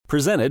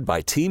Presented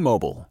by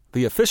T-Mobile,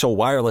 the official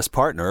wireless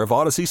partner of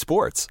Odyssey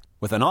Sports.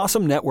 With an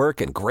awesome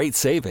network and great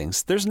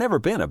savings, there's never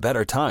been a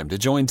better time to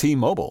join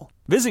T-Mobile.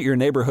 Visit your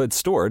neighborhood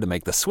store to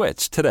make the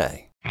switch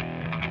today.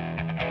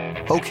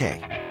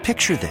 Okay,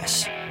 picture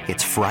this.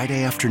 It's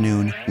Friday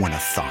afternoon when a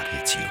thought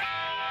hits you.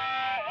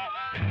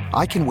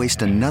 I can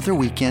waste another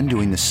weekend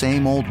doing the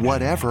same old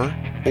whatever,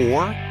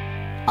 or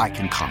I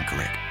can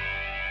conquer it.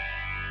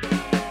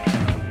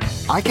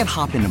 I can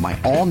hop into my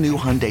all-new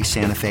Hyundai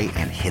Santa Fe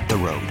and hit the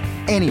road.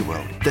 Any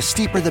road. The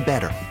steeper, the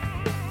better.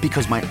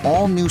 Because my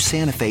all-new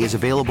Santa Fe is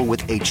available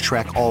with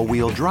H-Track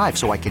all-wheel drive,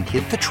 so I can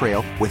hit the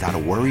trail without a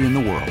worry in the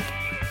world.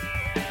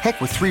 Heck,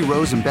 with 3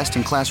 rows and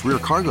best-in-class rear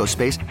cargo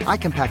space, I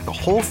can pack the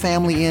whole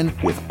family in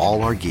with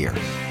all our gear.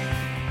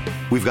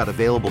 We've got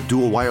available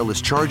dual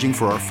wireless charging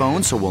for our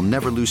phones, so we'll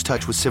never lose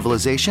touch with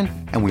civilization,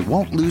 and we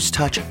won't lose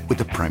touch with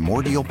the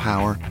primordial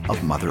power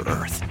of Mother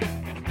Earth.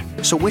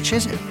 So which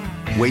is it?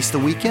 Waste the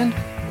weekend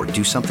or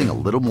do something a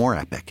little more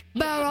epic?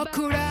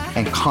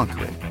 And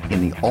conquer it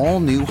in the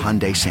all-new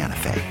Hyundai Santa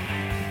Fe.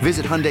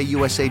 Visit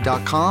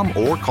HyundaiUSA.com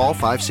or call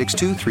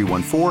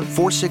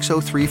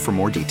 562-314-4603 for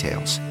more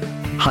details.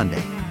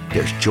 Hyundai,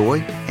 there's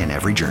joy in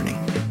every journey.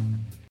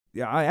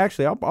 Yeah,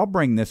 I'll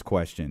bring this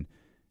question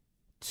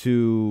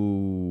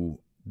to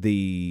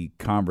the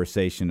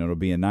conversation. It'll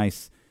be a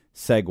nice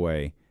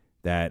segue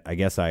that I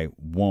guess I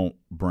won't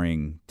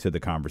bring to the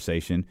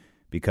conversation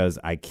because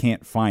I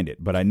can't find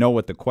it. But I know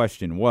what the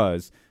question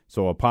was,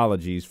 so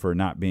apologies for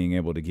not being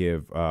able to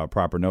give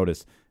proper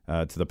notice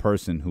to the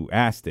person who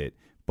asked it.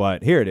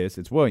 But here it is.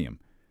 It's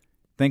William.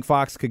 Think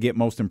Fox could get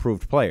most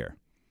improved player?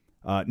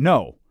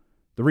 No.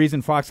 The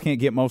reason Fox can't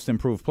get most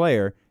improved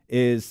player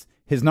is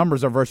his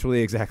numbers are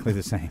virtually exactly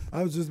the same.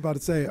 I was just about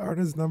to say, aren't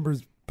his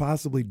numbers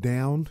possibly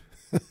down?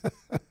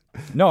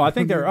 No, I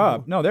think they're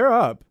up. No, they're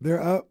up.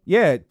 They're up?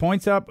 Yeah,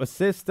 points up,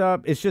 assists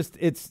up. It's just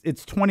it's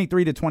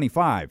 23 to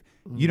 25.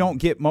 You don't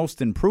get most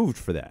improved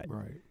for that.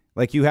 Right.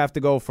 Like you have to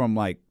go from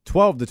like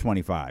 12 to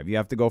 25. You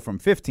have to go from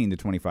 15 to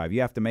 25. You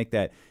have to make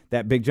that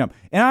big jump.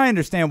 And I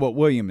understand what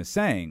William is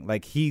saying.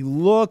 Like he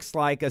looks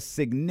like a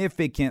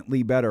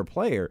significantly better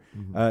player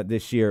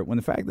this year when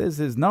the fact is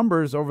his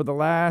numbers over the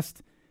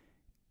last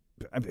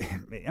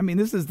I mean,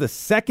 this is the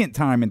second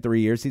time in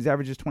 3 years he's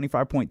averages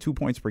 25.2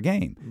 points per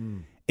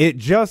game. It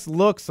just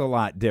looks a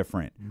lot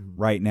different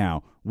right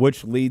now,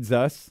 which leads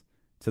us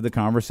to the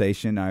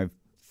conversation I've,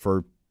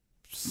 for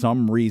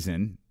some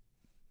reason,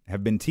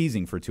 have been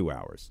teasing for 2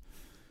 hours.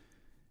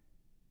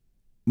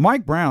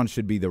 Mike Brown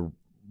should be the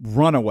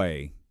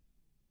runaway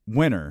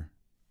winner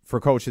for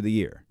Coach of the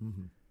Year.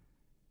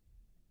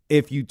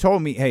 If you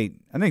told me, hey,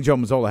 I think Joe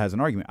Mazzola has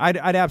an argument, I'd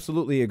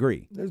absolutely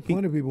agree. There's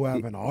plenty of people who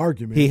have an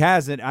argument. He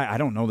has it. I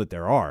don't know that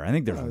there are. I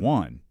think there's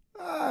one.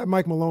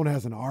 Mike Malone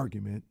has an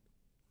argument.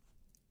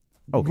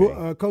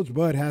 Okay. Coach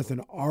Bud has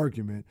an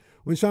argument.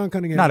 When Sean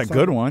Cunningham not a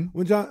good one.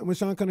 When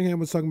Sean Cunningham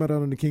was talking about it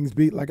on the Kings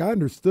beat, like I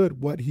understood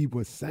what he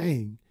was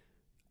saying.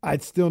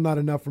 It's still not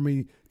enough for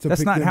me to.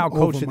 That's pick not them how Coach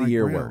over of the Mike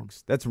Year Brown.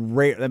 works. That's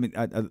rare. I mean,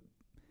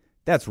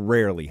 that's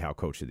rarely how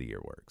Coach of the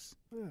Year works.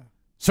 Yeah.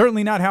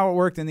 Certainly not how it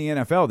worked in the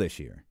NFL this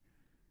year.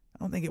 I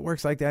don't think it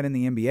works like that in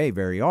the NBA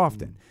very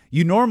often.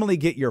 You normally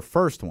get your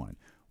first one,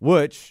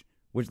 which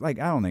like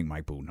I don't think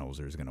Mike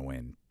Budenholzer is going to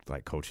win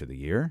like Coach of the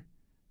Year.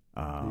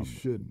 He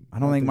shouldn't. I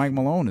don't think Mike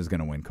Malone is going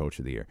to win Coach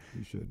of the Year.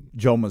 He shouldn't.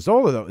 Joe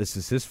Mazzola, though, this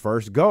is his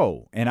first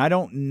go, and I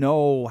don't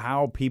know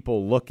how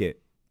people look at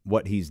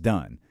what he's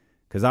done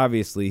because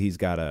obviously he's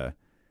got a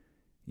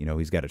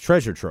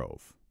treasure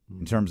trove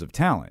in terms of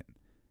talent,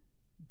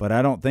 but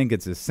I don't think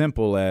it's as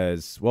simple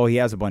as he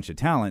has a bunch of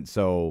talent,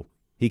 so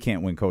he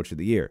can't win Coach of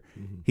the Year.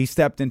 He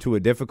stepped into a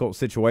difficult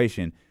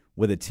situation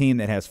with a team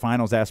that has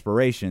finals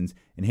aspirations,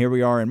 and here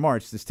we are in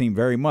March. This team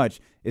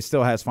it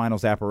still has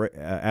finals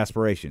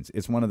aspirations.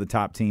 It's one of the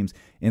top teams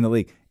in the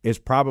league. It's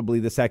probably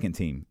the second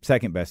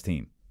best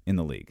team in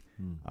the league.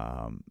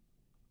 You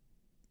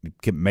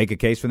can make a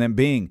case for them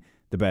being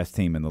the best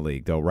team in the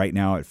league, though right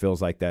now it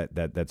feels like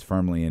that's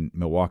firmly in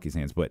Milwaukee's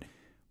hands. But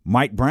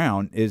Mike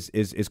Brown is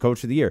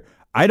Coach of the Year.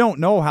 I don't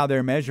know how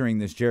they're measuring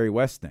this Jerry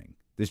West thing,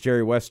 this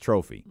Jerry West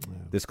trophy,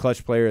 this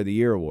Clutch Player of the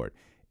Year award.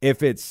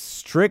 If it's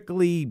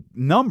strictly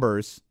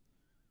numbers,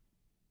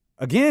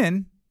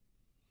 again,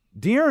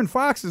 De'Aaron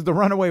Fox is the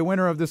runaway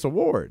winner of this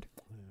award.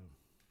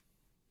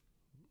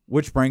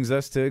 Which brings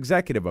us to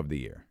Executive of the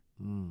Year.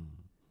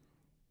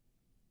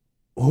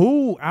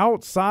 Who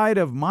outside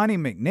of Monty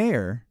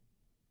McNair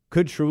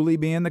could truly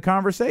be in the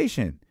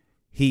conversation?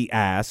 He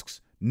asks,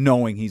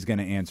 knowing he's going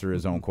to answer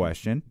his own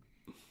question.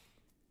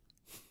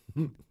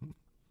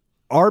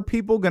 Are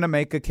people going to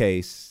make a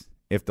case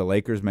if the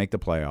Lakers make the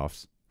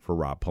playoffs for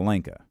Rob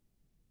Pelinka?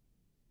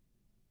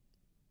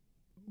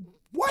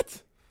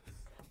 What?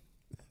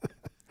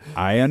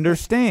 I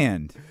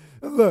understand.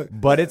 Look,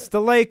 but it's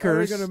the Lakers.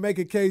 Are they going to make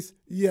a case?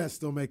 Yes,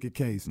 they'll make a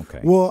case. Okay.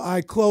 Will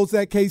I close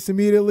that case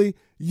immediately?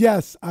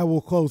 Yes, I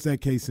will close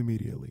that case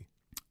immediately.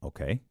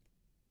 Okay.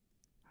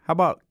 How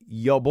about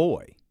your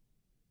boy,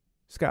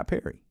 Scott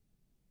Perry?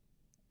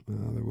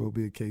 There will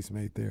be a case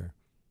made there.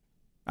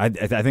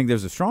 I think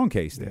there's a strong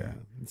case there.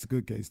 Yeah, it's a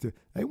good case too.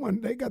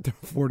 They got their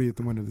 40th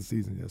win of the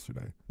season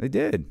yesterday. They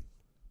did,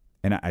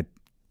 and I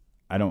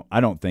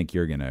don't think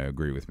you're going to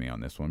agree with me on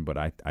this one, but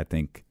I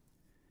think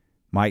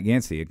Mike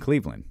Yancey at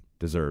Cleveland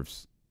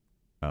deserves.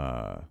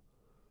 I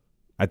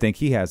think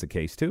he has a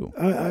case too.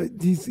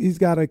 He's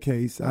got a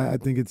case. I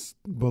think it's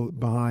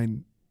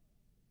behind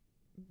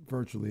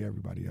virtually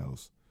everybody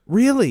else.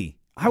 Really,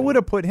 I would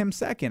have put him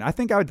second. I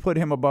think I would put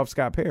him above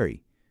Scott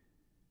Perry.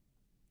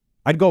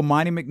 I'd go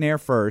Monty McNair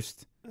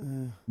first,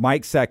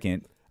 Mike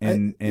second,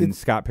 and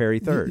Scott Perry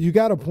third. You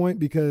got a point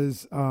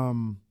because,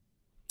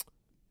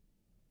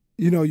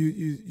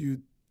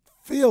 you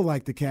feel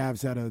like the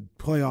Cavs had a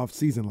playoff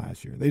season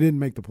last year. They didn't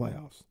make the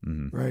playoffs,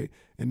 right?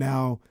 And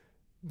now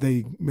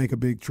they make a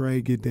big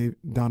trade, get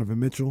Donovan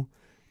Mitchell,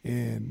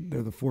 and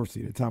they're the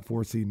top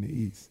 4 seed in the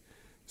East.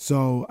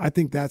 So I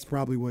think that's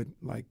probably what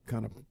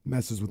kind of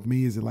messes with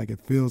me. Is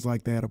it feels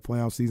like they had a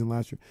playoff season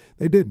last year?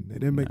 They didn't. They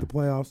didn't make the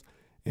playoffs.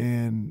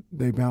 And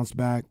they bounced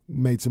back,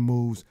 made some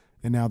moves,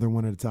 and now they're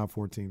one of the top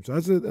 4 teams. So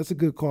that's a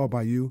good call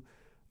by you.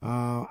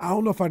 I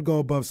don't know if I'd go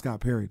above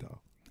Scott Perry,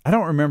 though. I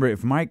don't remember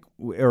if Mike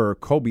or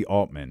Kobe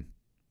Altman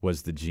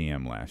was the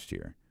GM last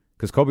year,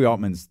 because Kobe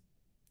Altman's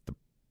the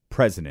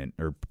president,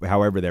 or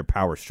however their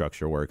power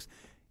structure works.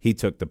 He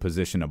took the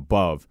position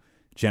above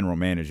general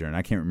manager, and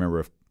I can't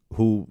remember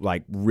who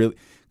really,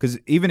 because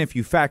even if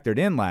you factored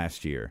in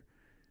last year,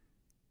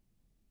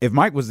 if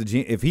Mike was the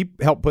GM,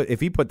 if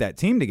he put that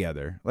team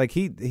together,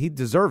 he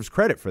deserves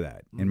credit for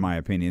that, in my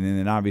opinion. And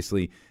then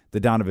obviously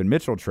the Donovan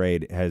Mitchell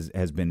trade has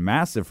been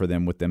massive for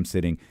them, with them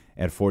sitting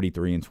at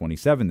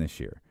 43-27 this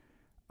year.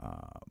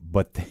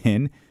 But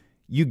then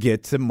you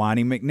get to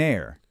Monty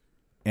McNair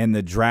and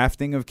the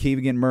drafting of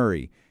Keegan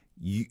Murray.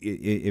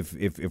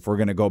 If we're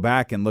going to go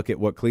back and look at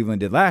what Cleveland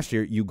did last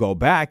year, you go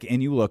back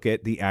and you look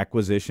at the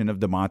acquisition of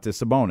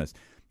Domantas Sabonis,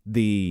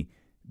 the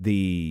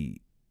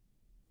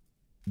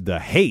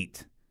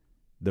hate.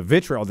 The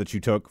vitriol that you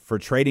took for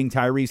trading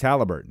Tyrese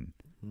Halliburton,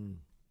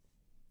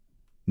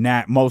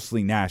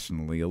 mostly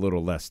nationally, a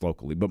little less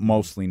locally, but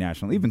mostly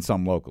nationally, even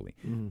some locally.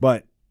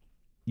 But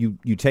you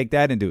take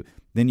that into,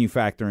 then you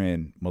factor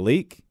in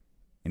Malik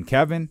and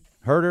Kevin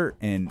Huerter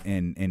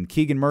and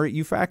Keegan Murray.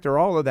 You factor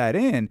all of that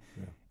in,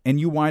 and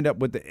you wind up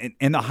with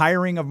the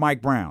hiring of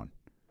Mike Brown,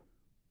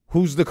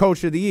 who's the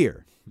coach of the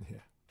year. Yeah.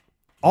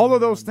 All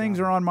of those things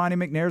are on Monty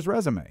McNair's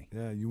resume.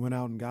 Yeah, you went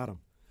out and got him.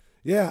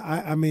 Yeah,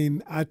 I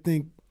mean, I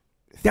think.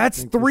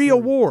 That's 3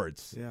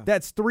 awards. Yeah.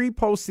 That's 3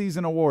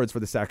 postseason awards for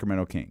the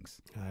Sacramento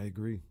Kings. I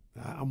agree.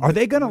 Are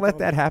they going to let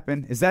that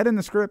happen? Is that in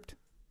the script?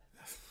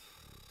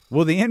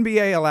 Will the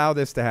NBA allow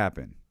this to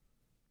happen?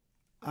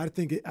 I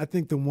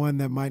think the one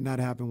that might not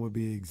happen would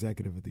be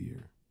Executive of the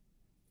Year.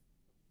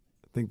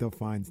 I think they'll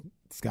find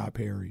Scott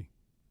Perry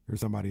or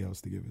somebody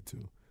else to give it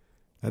to.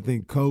 I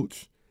think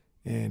coach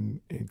and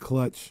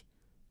clutch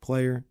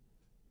player,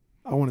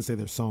 I want to say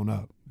they're sewn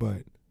up,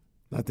 but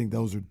I think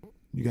those are –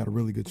 you got a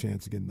really good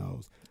chance of getting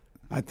those.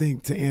 I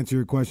think, to answer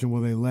your question,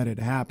 will they let it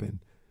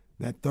happen,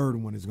 that third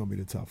one is going to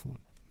be the tough one.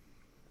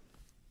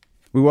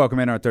 We welcome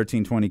in our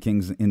 1320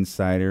 Kings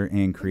insider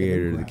and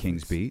creator of the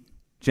Kings Beat,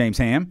 James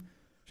Ham.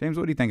 James,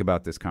 what do you think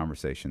about this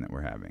conversation that we're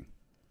having?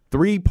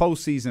 3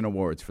 postseason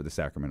awards for the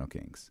Sacramento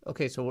Kings.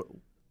 Okay, so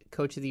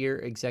Coach of the Year,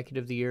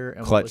 Executive of the Year.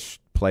 And Clutch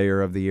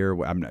Player of the Year.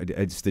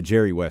 It's the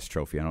Jerry West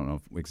Trophy. I don't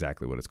know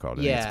exactly what it's called.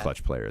 I think it's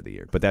Clutch Player of the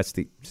Year. But that's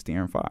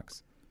De'Aaron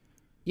Fox.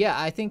 Yeah,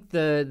 I think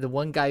the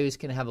one guy who's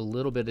going to have a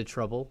little bit of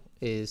trouble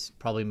is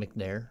probably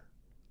McNair.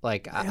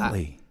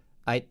 Really?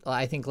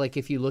 I think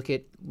if you look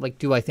at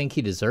do I think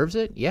he deserves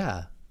it?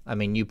 Yeah. I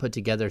mean, you put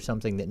together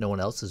something that no one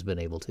else has been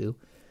able to.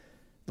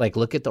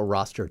 Look at the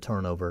roster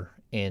turnover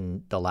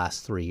in the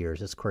last 3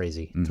 years. It's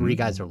crazy. Mm-hmm. 3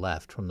 guys are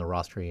left from the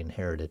roster he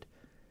inherited.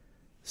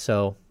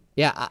 So,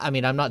 yeah, I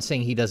mean, I'm not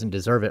saying he doesn't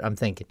deserve it. I'm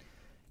thinking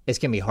it's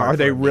going to be hard. Are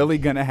they really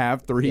going to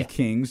have 3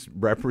 Kings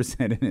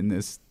represented in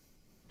this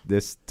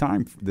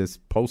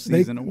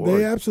postseason award?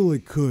 They absolutely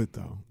could,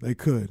 though. They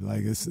could.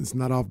 It's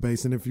not off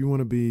base. And if you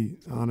want to be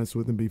honest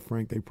with and be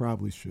frank, they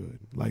probably should.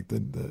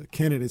 The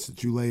candidates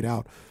that you laid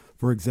out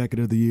for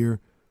Executive of the Year,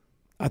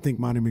 I think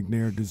Monty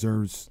McNair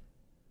deserves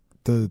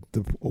the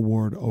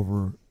award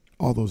over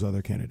all those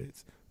other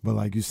candidates. But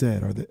like you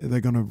said, are they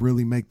going to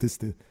really make this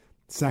the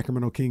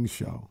Sacramento Kings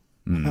show?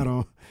 I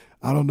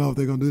don't know if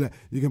they're going to do that.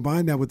 You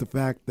combine that with the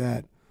fact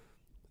that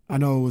I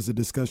know it was a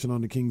discussion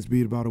on the Kings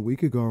Beat about a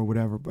week ago or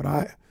whatever, but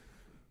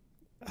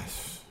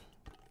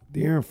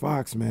De'Aaron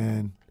Fox,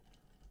 man,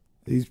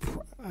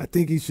 I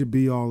think he should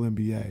be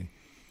All-NBA.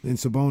 And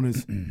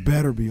Sabonis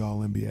better be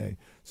All-NBA.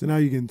 So now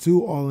you're getting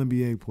 2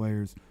 All-NBA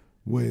players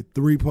with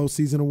 3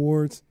 postseason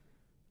awards.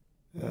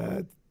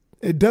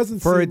 It doesn't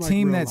for seem a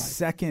team that's life.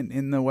 Second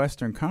in the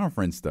Western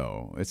Conference,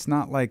 though. It's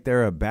not like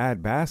they're a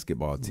bad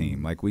basketball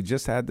team. We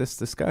just had this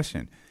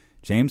discussion.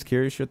 James,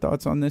 curious your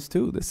thoughts on this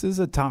too. This is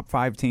a top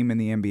 5 team in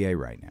the NBA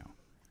right now.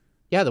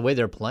 Yeah, the way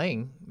they're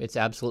playing, it's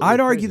absolutely I'd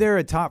argue crazy. they're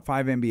a top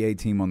 5 NBA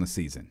team on the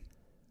season.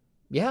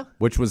 Yeah.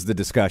 Which was the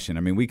discussion. I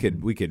mean, we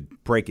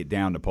could break it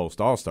down to post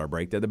All-Star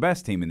break. They're the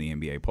best team in the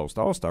NBA post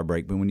All-Star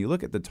break, but when you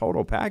look at the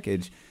total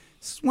package,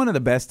 it's one of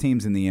the best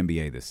teams in the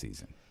NBA this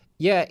season.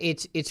 Yeah,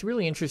 it's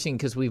really interesting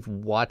because we've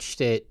watched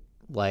it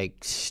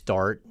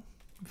start,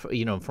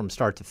 from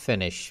start to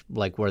finish,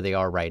 like where they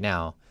are right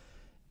now,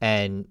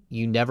 and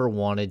you never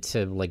wanted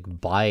to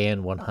buy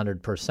in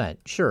 100%.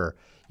 Sure,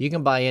 you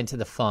can buy into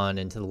the fun,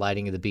 into the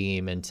lighting of the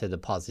beam, into the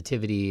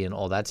positivity and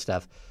all that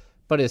stuff,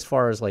 but as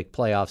far as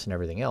playoffs and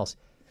everything else,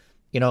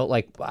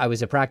 I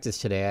was at practice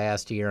today. I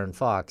asked De'Aaron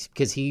Fox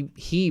because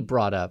he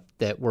brought up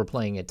that we're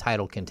playing a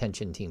title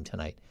contention team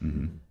tonight.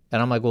 Mm-hmm.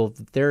 And I'm like, well,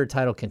 if they're a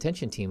title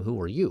contention team, who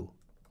are you?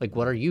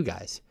 What are you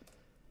guys?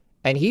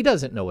 And he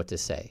doesn't know what to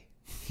say.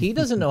 He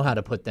doesn't know how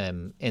to put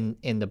them in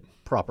the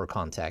proper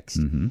context.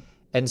 Mm-hmm.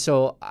 And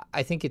so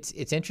I think it's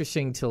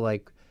interesting to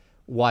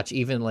watch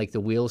even the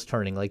wheels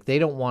turning. They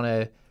don't want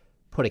to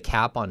put a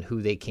cap on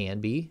who they can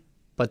be,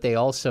 but they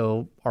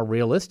also are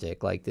realistic.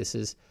 This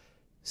is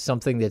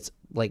something that's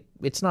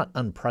it's not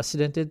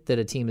unprecedented that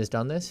a team has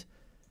done this.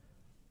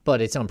 But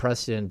it's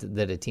unprecedented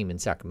that a team in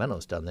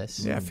Sacramento's done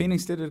this. Yeah,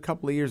 Phoenix did it a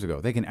couple of years ago.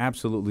 They can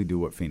absolutely do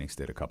what Phoenix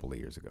did a couple of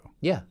years ago.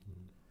 Yeah.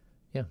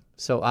 Yeah.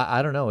 So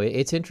I don't know.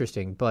 It's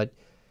interesting, but,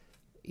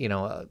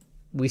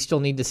 we still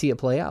need to see it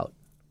play out.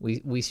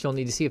 We still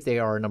need to see if they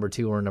are a number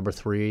 2 or a number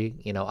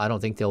 3. I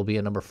don't think they'll be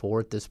a number 4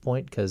 at this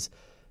point because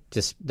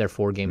just they're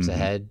 4 games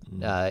ahead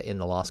in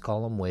the loss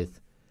column with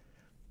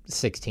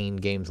 16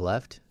 games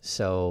left.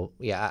 So,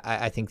 yeah,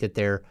 I think that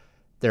they're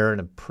in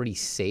a pretty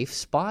safe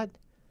spot.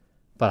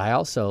 But I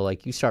also,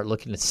 you start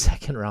looking at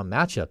second-round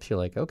matchups, you're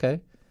like, okay,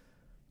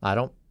 I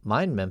don't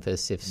mind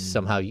Memphis if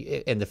somehow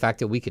and the fact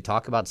that we could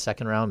talk about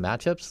second-round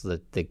matchups,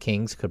 that the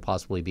Kings could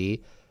possibly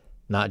be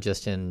not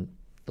just in,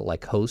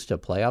 host a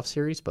playoff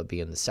series, but be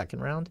in the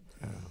second round.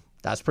 Yeah.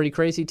 That's pretty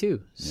crazy,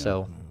 too. Yeah.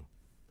 So,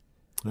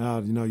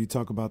 you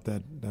talk about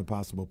that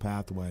possible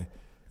pathway,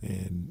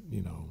 and,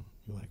 you're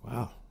like,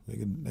 wow, they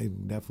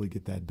can definitely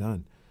get that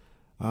done.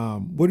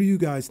 What do you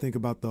guys think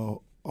about the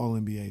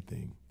All-NBA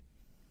thing?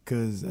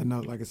 Because I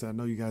know, like I said, I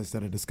know you guys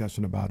had a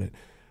discussion about it.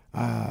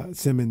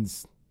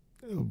 Simmons,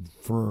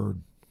 for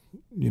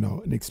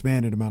an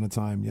expanded amount of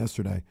time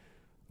yesterday,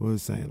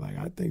 was saying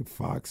I think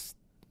Fox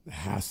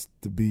has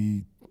to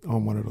be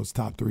on one of those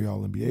top 3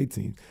 All-NBA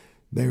teams.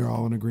 They are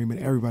all in agreement.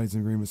 Everybody's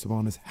in agreement.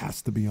 Sabonis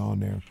has to be on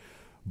there.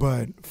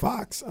 But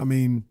Fox, I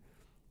mean,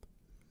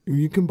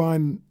 you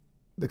combine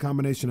the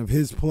combination of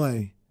his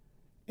play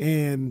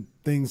and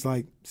things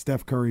like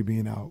Steph Curry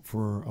being out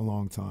for a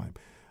long time.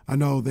 I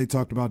know they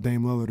talked about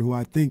Dame Lillard, who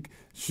I think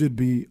should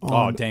be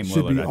on. Oh, Dame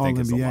Lillard, I think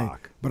is a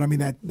lock. But I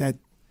mean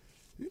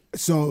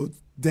so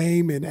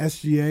Dame and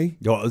SGA.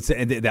 Oh,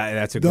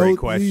 that's a great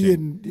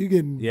question. You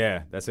getting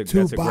that's a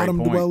two great bottom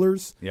point.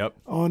 dwellers.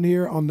 On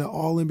here on the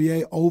All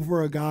NBA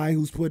over a guy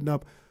who's putting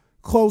up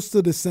close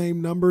to the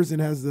same numbers and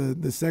has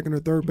the second or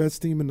third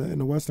best team in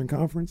the Western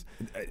Conference.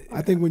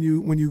 I think when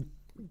you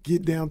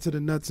get down to the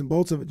nuts and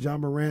bolts of it,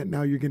 John Morant,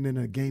 now you're getting in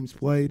a games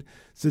played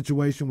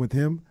situation with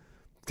him.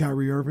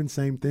 Kyrie Irving,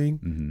 same thing.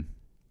 Mm-hmm.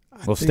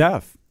 Well,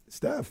 Steph.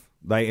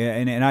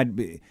 And I'd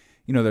be,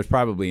 there's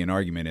probably an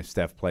argument if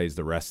Steph plays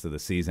the rest of the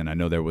season. I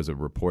know there was a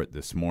report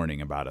this morning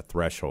about a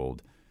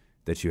threshold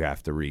that you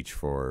have to reach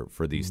for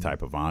these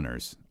type of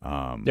honors.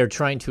 They're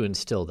trying to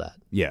instill that.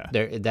 Yeah.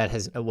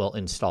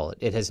 Install it.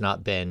 It has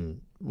not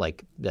been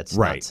that's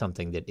right. Not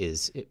something that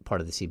is part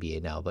of the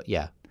CBA now, but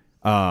yeah.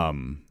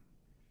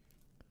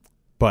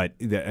 But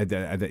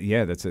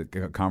that's a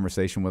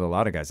conversation with a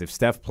lot of guys. If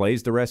Steph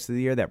plays the rest of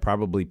the year, that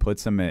probably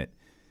puts him at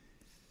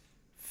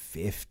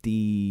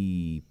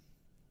 55.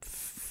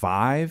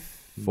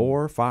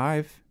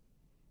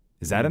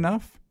 Is that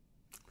enough?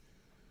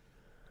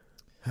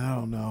 I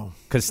don't know.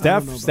 Because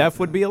Steph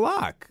would be a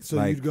lock.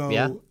 So you'd go.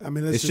 Yeah. I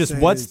mean, it's just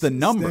what's the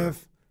number?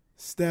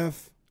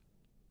 Steph,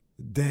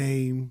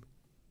 Dame,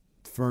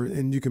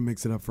 and you can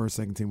mix it up first,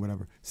 second team,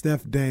 whatever.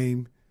 Steph,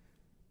 Dame,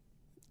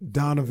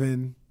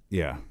 Donovan.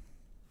 Yeah.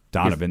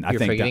 Donovan. You're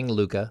forgetting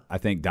Luka. I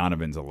think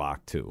Donovan's a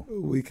lock too.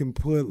 We can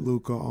put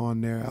Luka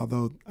on there,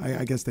 although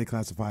I guess they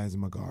classify as a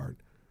guard.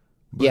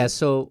 But yeah,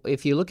 so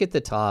if you look at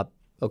the top,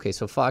 okay,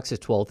 so Fox is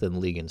 12th in the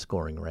league in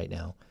scoring right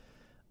now.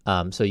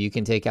 So you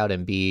can take out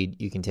Embiid,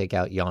 you can take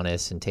out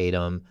Giannis and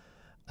Tatum,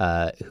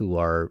 who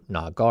are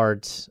not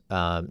guards.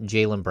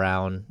 Jaylen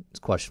Brown is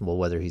questionable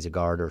whether he's a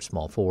guard or a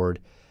small forward.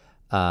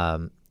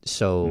 That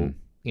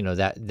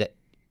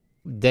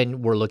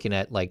then we're looking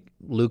at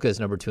Luka is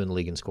number 2 in the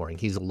league in scoring.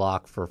 He's a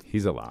lock.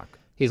 He's a lock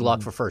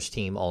for first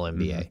team All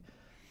NBA.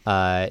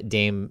 Mm-hmm.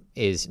 Dame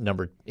is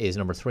number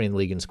 3 in the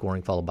league in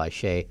scoring, followed by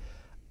Shea.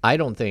 I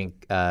don't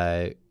think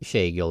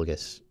Shea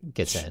Gilgeous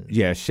gets in.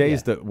 Yeah,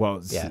 Shea's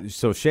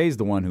So Shea's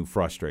the one who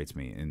frustrates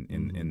me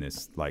in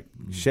this.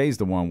 Shea's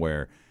the one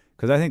where,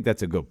 because I think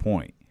that's a good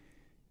point.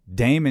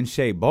 Dame and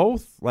Shea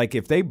both, what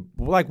if they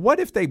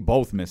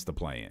both miss the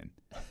play-in?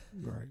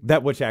 Right.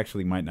 That which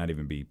actually might not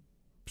even be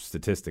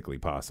statistically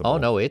possible. Oh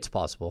no, it's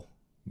possible.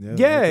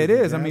 Yeah, it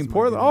is. I mean,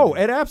 Portland. Oh,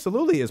 it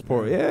absolutely is.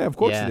 Yeah, of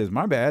course it is.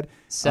 My bad.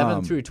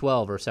 7 through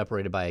 12 are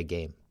separated by a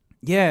game.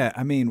 Yeah,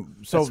 I mean,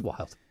 so That's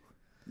wild.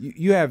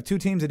 you have two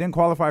teams that didn't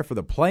qualify for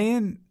the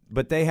play-in,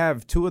 but they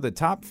have two of the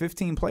top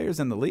 15 players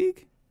in the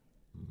league?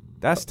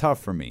 That's tough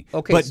for me.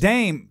 Okay, But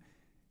Dame,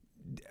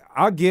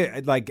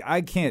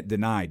 I can't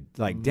deny,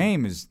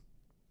 Dame is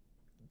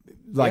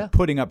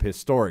putting up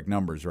historic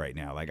numbers right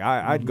now. Like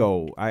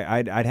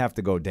I'd have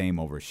to go Dame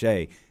over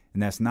Shea,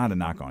 and that's not a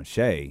knock on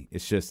Shea.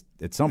 It's just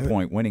at some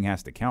point winning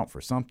has to count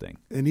for something.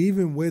 And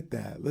even with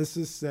that, let's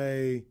just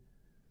say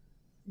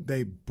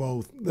they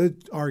both, the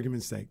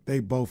argument's sake, they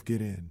both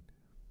get in.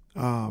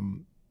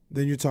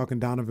 Then you're talking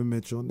Donovan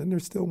Mitchell, and then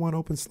there's still one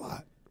open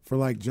slot for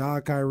like Ja,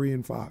 Kyrie,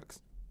 and Fox.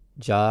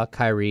 Ja,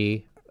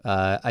 Kyrie.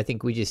 I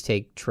think we just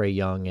take Trae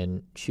Young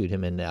and shoot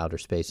him into outer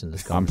space in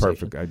this I'm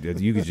conversation.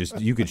 perfect.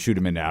 You could shoot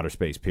him into outer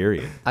space.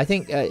 Period. I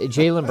think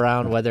Jaylen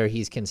Brown, whether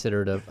he's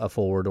considered a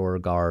forward or a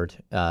guard,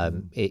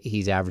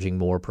 he's averaging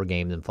more per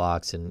game than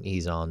Fox, and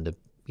he's on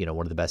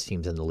one of the best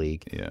teams in the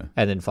league. Yeah.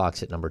 And then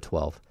Fox at number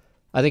 12.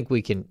 I think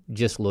we can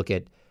just look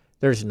at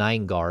there's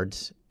 9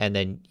 guards, and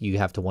then you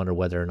have to wonder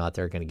whether or not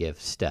they're going to give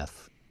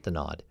Steph the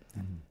nod,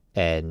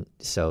 and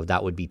so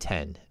that would be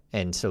 10.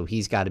 And so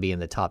he's got to be in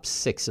the top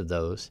 6 of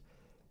those.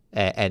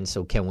 And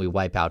so can we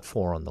wipe out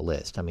 4 on the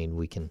list? I mean,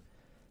 we can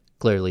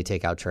clearly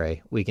take out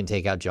Trae. We can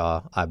take out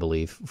Ja, I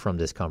believe, from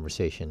this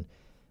conversation.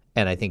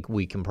 And I think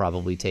we can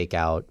probably take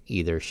out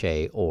either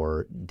Shea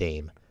or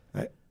Dame.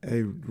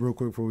 Hey, real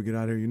quick before we get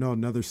out of here,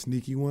 another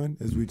sneaky one,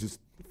 as we just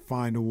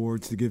find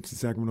awards to give to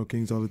Sacramento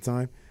Kings all the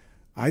time.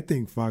 I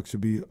think Fox should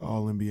be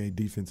All-NBA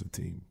defensive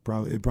team.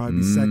 It'd probably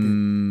be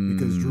second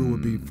because Drew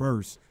would be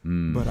first.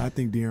 But I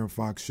think De'Aaron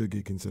Fox should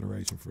get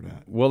consideration for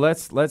that. Well,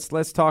 let's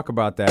talk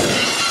about that.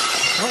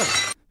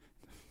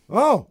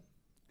 Oh.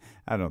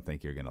 I don't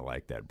think you're going to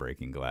like that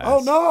breaking glass.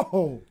 Oh,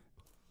 no.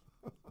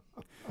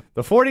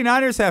 The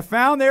 49ers have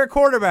found their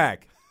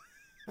quarterback.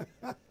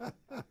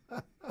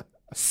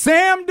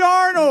 Sam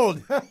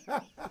Darnold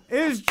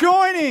is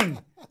joining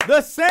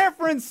the San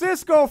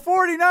Francisco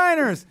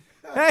 49ers.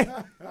 Hey,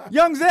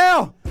 Young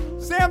Zell,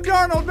 Sam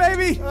Darnold,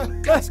 baby.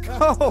 Let's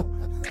go.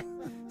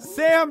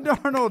 Sam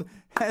Darnold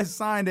has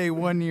signed a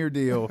 1-year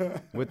deal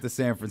with the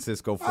San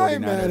Francisco 49ers. I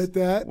ain't mad at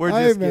that. We're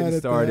just getting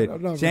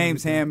started.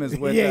 James Ham is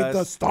with us. He ain't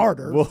the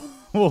starter.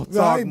 We'll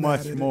talk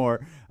much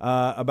more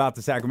about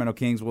the Sacramento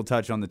Kings. We'll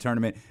touch on the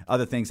tournament,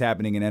 other things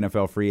happening in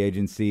NFL free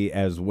agency,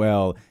 as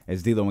well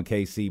as D'Lo and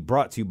KC,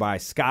 brought to you by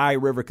Sky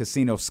River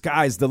Casino.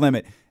 Sky's the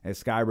limit at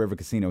Sky River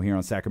Casino here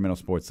on Sacramento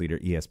Sports Leader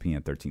ESPN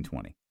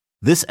 1320.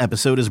 This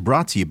episode is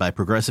brought to you by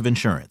Progressive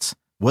Insurance.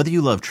 Whether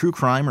you love true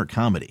crime or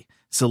comedy,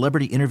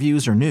 celebrity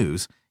interviews or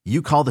news,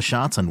 you call the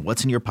shots on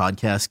what's in your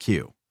podcast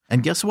queue.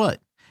 And guess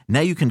what? Now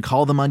you can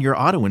call them on your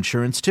auto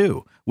insurance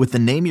too with the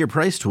Name Your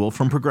Price tool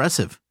from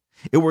Progressive.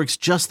 It works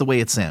just the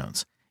way it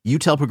sounds. You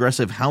tell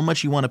Progressive how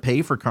much you want to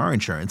pay for car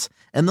insurance,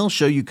 and they'll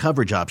show you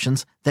coverage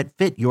options that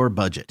fit your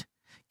budget.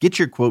 Get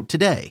your quote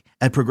today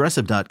at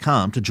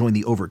Progressive.com to join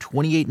the over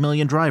 28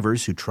 million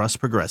drivers who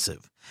trust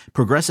Progressive.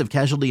 Progressive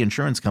Casualty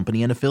Insurance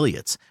Company and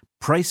Affiliates.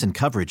 Price and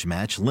coverage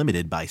match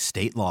limited by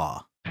state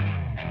law.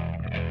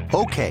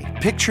 Okay,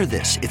 picture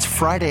this. It's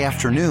Friday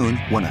afternoon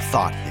when a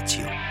thought hits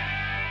you.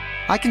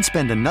 I can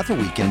spend another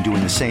weekend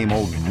doing the same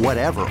old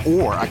whatever,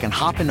 or I can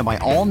hop into my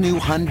all-new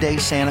Hyundai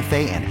Santa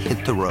Fe and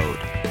hit the road.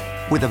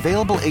 With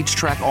available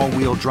H-Track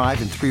all-wheel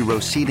drive and 3-row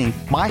seating,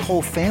 my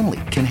whole family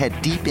can head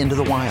deep into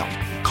the wild.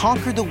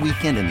 Conquer the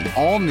weekend in the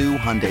all-new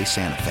Hyundai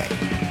Santa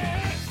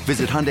Fe.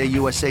 Visit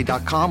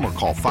HyundaiUSA.com or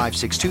call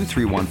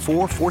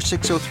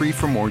 562-314-4603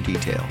 for more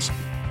details.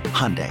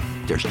 Hyundai,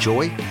 there's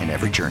joy in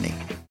every journey.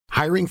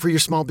 Hiring for your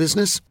small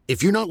business?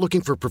 If you're not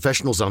looking for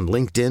professionals on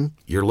LinkedIn,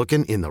 you're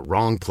looking in the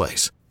wrong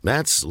place.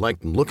 That's like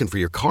looking for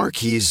your car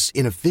keys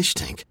in a fish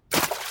tank.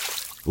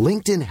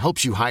 LinkedIn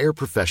helps you hire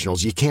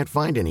professionals you can't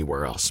find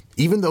anywhere else,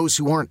 even those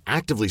who aren't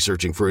actively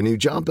searching for a new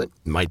job but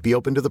might be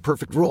open to the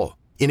perfect role.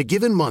 In a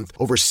given month,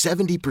 over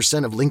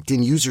 70% of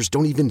LinkedIn users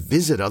don't even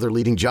visit other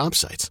leading job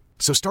sites.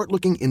 So start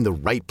looking in the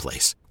right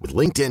place. With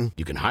LinkedIn,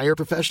 you can hire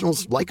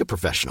professionals like a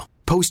professional.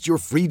 Post your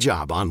free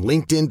job on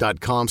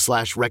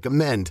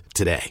linkedin.com/recommend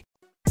today.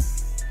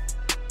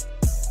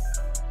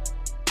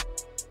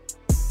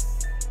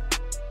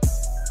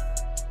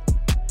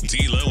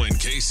 D'Lo and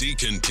KC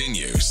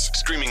continues.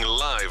 Streaming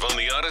live on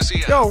the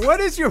Odyssey app. Yo, what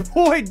is your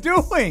boy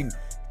doing?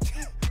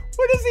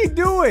 What is he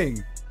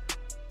doing?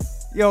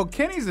 Yo,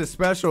 Kenny's a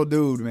special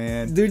dude,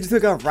 man. Dude just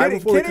took off right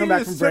before we come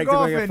back from break to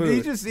go get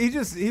food.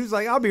 He was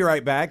like, I'll be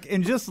right back,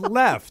 and just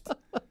left.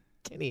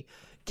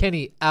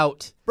 Kenny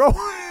out. Bro. No,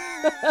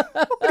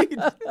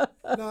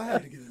 I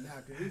had to get a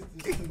napkin.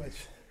 It's too much.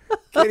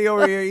 Kenny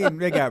over here eating.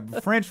 They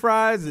got French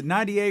fries at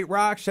 98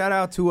 Rock. Shout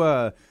out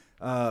to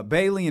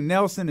Bailey and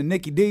Nelson and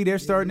Nikki D. They're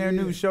starting their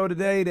new show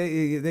today.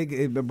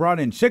 They brought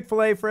in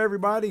Chick-fil-A for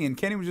everybody, and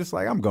Kenny was just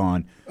like, I'm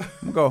gone. I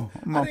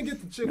didn't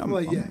get the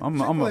Chick-fil-A yet.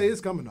 Chick-fil-A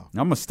is coming off.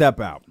 I'm going to step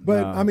out.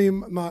 But, I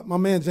mean, my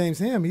man James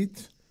Ham, he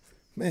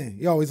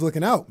always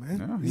looking out, man.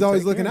 Yeah, he's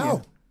always looking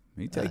out.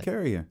 He take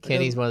care of you.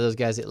 Kenny's one of those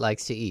guys that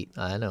likes to eat.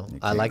 I know.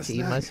 I like to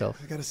eat myself.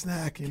 I got a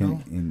snack, you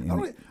know.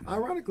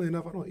 Ironically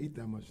enough, I don't eat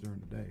that much during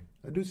the day.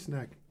 I do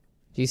snack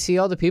Do you see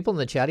all the people in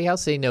the chatty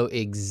house? They know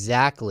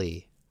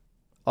exactly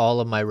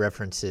all of my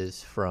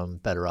references from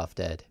Better Off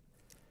Dead.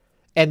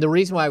 And the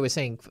reason why I was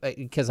saying,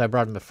 because I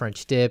brought them a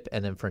French dip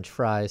and then French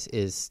fries,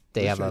 is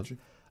they have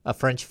a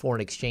French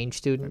foreign exchange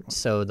student.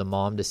 So the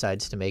mom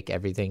decides to make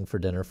everything for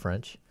dinner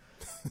French.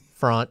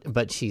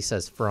 But she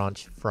says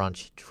French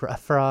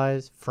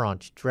fries,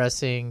 French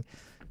dressing.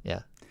 Yeah.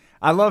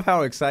 I love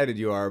how excited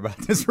you are about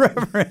this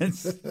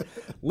reference.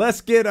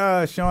 Let's get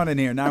Sean in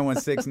here,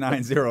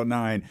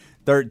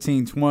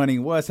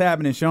 916-909-1320. What's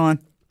happening, Sean?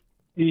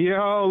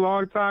 Yo,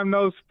 long time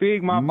no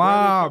speak. My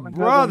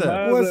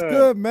brother. What's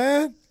good,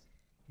 man?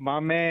 My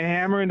man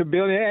Hammer in the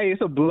building. Hey,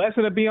 it's a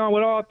blessing to be on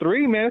with all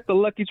three, man. It's the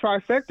lucky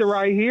trifecta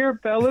right here,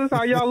 fellas.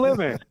 How y'all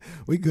living?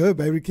 We good,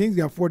 baby. The Kings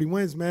got 40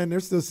 wins, man.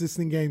 There's still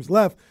 16 games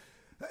left.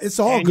 It's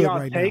all good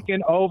right now. Y'all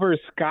taking over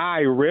Sky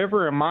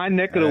River in my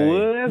neck of the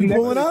woods. You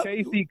pulling up?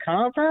 KC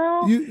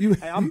compound? Hey,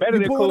 I'm better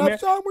than pulling cool, up, man.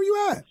 Sean? Where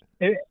you at?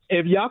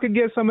 If y'all could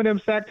get some of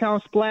them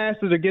Sacktown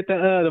splashes or get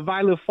the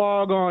Violet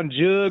Fog on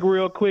Jug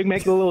real quick,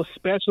 make it a little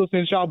special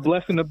since y'all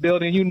blessing the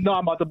building. You know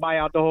I'm about to buy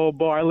out the whole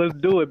bar. Let's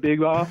do it, big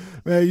dog.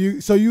 Man,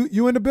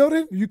 you in the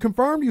building? You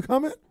confirmed? You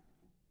coming?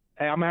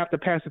 Hey, I'm going to have to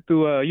pass it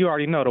through. You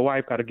already know the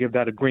wife got to give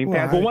that a green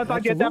pass. But once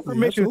I get that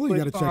permission, you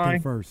got to check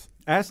in first.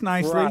 Ask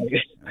nicely. Right.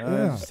 Just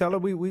tell her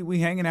we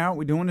hanging out.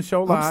 We doing the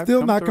show live. I'm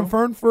still not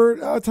confirmed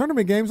for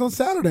tournament games on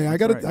Saturday. I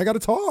got to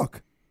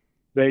talk.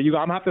 There you go.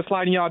 I'm going to have to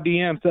slide in y'all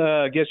DMs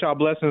to get y'all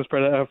blessings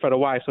for the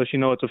wife so she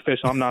know it's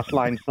official. I'm not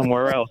sliding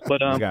somewhere else.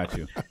 But I got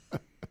you.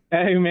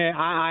 Hey, man,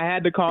 I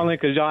had to call in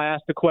because y'all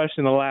asked the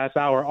question the last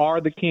hour. Are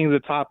the Kings a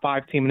top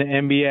 5 team in the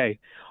NBA?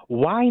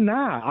 Why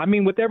not? I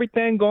mean, with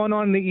everything going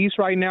on in the East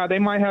right now, they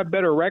might have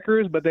better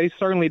records, but they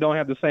certainly don't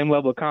have the same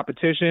level of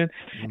competition.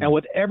 And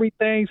with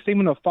everything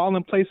seeming to fall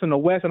in place in the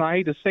West, and I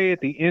hate to say it,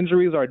 the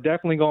injuries are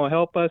definitely going to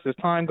help us as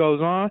time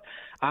goes on.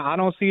 I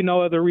don't see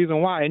no other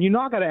reason why. And,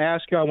 I got to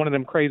ask y'all one of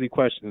them crazy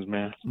questions,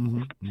 man.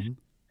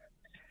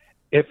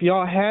 If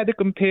y'all had to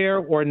compare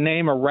or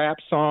name a rap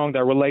song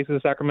that relates to the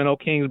Sacramento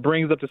Kings,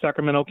 brings up the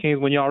Sacramento Kings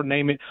when y'all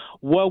name it,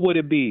 what would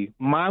it be?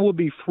 Mine would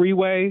be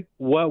Freeway,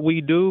 What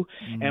We Do,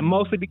 and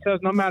mostly because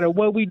no matter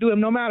what we do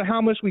and no matter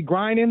how much we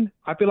grinding,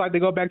 I feel like they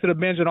go back to the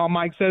bench and all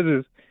Mike says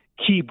is,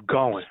 keep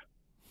going.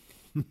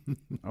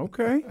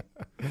 Okay.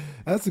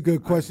 That's a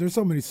good question. There's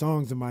so many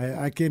songs in my head.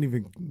 I can't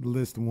even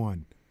list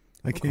one.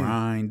 I can't.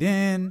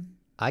 Grinding.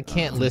 I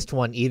can't list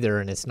one either,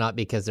 and it's not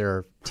because there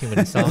are too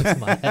many songs in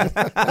my head.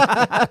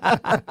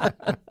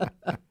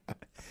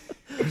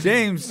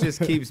 James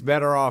just keeps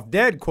Better Off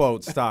Dead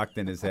quotes stocked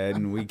in his head,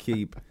 and we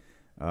keep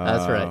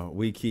that's right.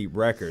 We keep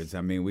records. I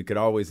mean, we could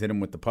always hit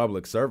him with the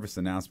public service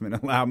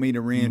announcement. Allow me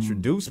to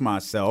reintroduce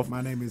myself.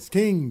 My name is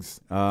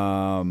Kings.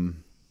 But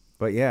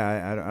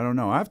yeah, I don't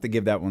know. I have to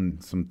give that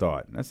one some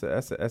thought. That's a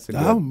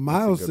good.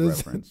 Miles that's a good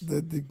says reference.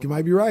 You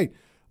might be right.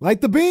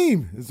 Light the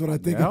beam is what I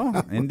think.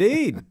 Yeah,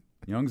 indeed.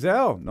 Young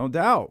Zell, no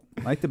doubt.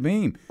 Light the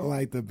beam.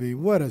 Light the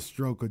beam. What a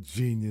stroke of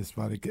genius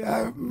by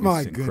the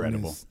my it's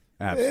incredible. Goodness.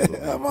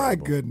 Absolutely. My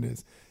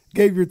goodness.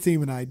 Gave your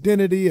team an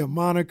identity, a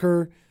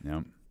moniker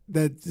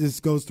that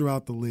just goes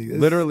throughout the league.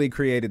 Literally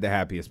created the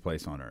happiest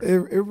place on earth.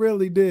 It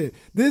really did.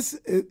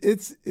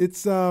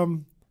 It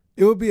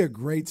would be a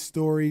great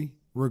story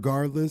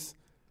regardless,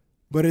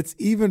 but it's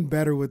even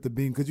better with the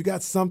beam because you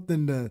got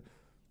something to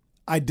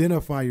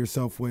identify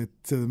yourself with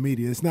to the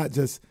media. It's not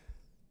just,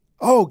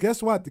 oh,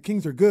 guess what? The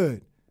Kings are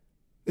good.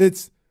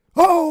 It's,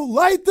 oh,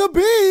 light the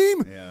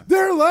beam. Yeah.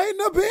 They're lighting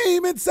the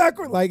beam in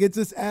Sacramento. Like, it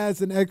just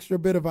adds an extra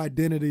bit of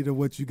identity to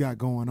what you got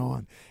going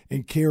on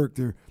and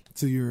character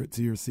to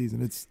your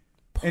season. It's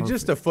perfect. And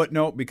just a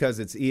footnote, because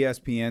it's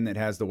ESPN that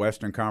has the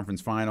Western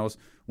Conference Finals,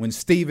 when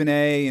Stephen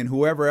A. and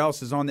whoever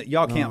else is on that,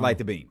 y'all can't light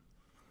the beam.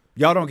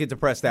 Y'all don't get to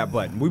press that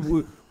button.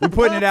 We're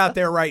putting it out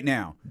there right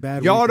now.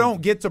 Y'all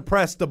don't get to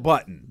press the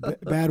button.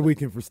 Bad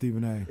weekend for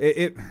Stephen A.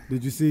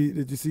 Did you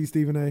see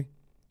Stephen A.?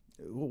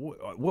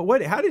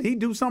 What? How did he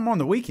do something on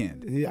the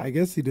weekend? I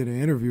guess he did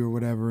an interview or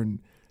whatever, and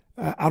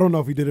I don't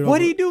know if he did it. What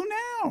did he do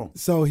now?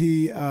 So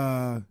he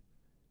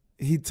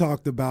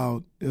talked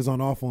about, it was on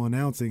Awful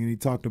Announcing, and he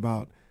talked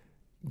about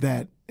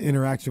that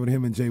interaction with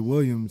him and Jay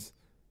Williams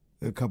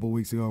a couple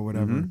weeks ago or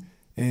whatever,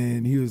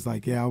 and he was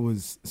like, "Yeah, I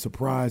was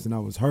surprised and I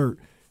was hurt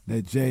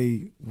that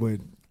Jay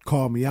would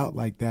call me out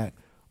like that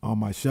on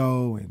my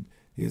show," and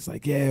he was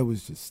like, "Yeah, I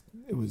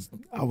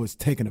was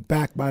taken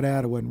aback by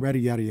that. I wasn't ready,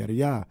 yada yada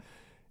yada."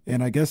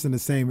 And I guess in the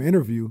same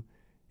interview,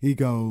 he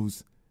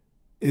goes,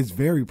 "It's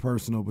very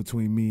personal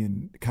between me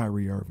and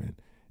Kyrie Irving,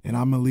 and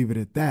I'm gonna leave it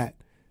at that.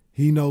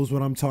 He knows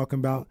what I'm talking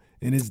about,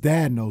 and his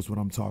dad knows what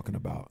I'm talking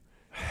about."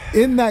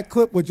 In that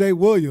clip with Jay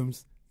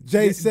Williams,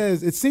 Jay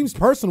says, "It seems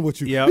personal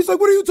with you." Yep. He's like,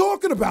 "What are you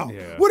talking about?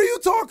 Yeah. What are you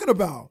talking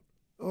about?"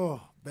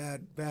 Oh,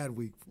 bad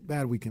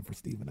weekend for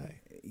Stephen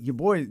A. Your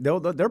boy,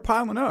 they're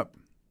piling up.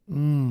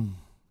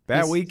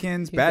 Bad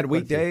weekends, bad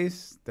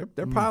weekdays.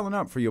 They're piling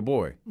up for your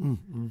boy.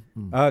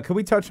 Can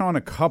we touch on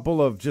a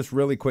couple of just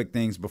really quick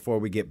things before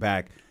we get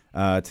back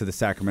to the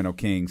Sacramento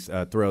Kings.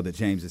 Thrilled that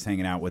James is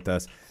hanging out with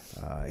us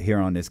here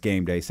on this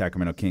game day.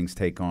 Sacramento Kings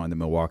take on the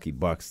Milwaukee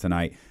Bucks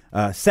tonight.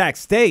 Sac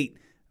State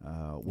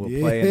will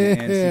play in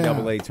the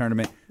NCAA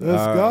tournament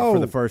go. for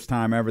the first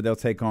time ever. They'll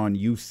take on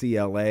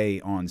UCLA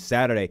on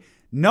Saturday.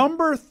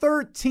 Number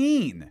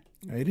 13.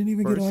 They didn't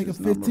even get like a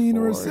 15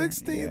 or a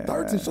 16. Yeah.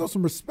 13, show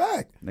some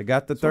respect. They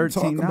got the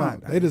 13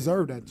 nod. They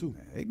deserve that, too.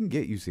 They can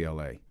get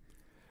UCLA.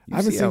 I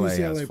haven't seen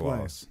UCLA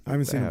play. I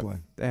haven't seen them play.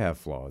 They have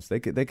flaws. They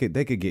could get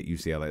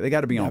UCLA. They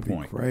got to be on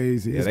point.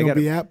 Crazy. It's going to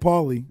be at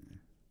Pauley.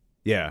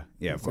 Yeah.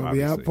 It's going to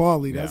be at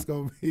Pauley. That's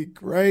going to be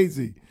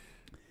crazy.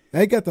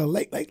 They got the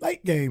late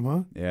game,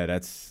 huh? Yeah,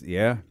 it's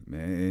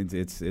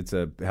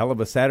a hell of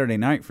a Saturday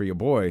night for your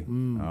boy.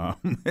 I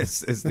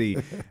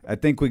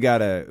think we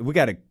got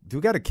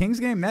a Kings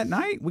game that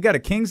night? We got a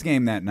Kings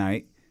game that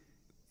night.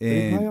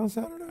 They play on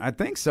Saturday? I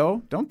think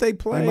so. Don't they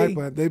play?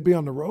 They'd be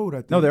on the road,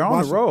 I think. No, they're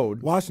on the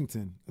road.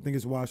 Washington. I think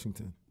it's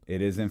Washington.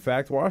 It is, in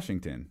fact,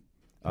 Washington.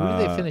 Who did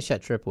they finish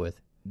that trip with?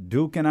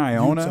 Duke and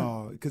Iona.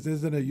 Utah, because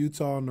isn't it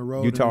Utah on the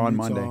road? Utah on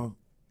Monday.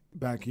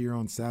 Back here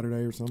on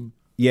Saturday or something?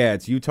 Yeah,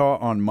 it's Utah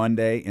on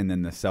Monday and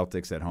then the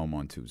Celtics at home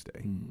on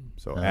Tuesday.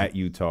 So at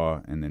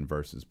Utah and then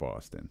versus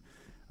Boston.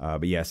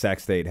 But yeah, Sac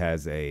State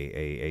has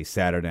a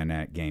Saturday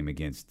night game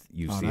against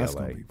UCLA. Oh, that's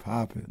gonna be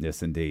popping.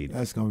 Yes, indeed.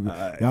 That's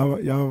gonna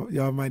be.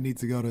 Y'all might need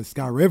to go to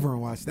Sky River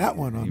and watch that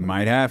one. You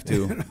might have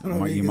to.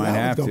 You might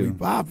have to. Be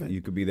popping.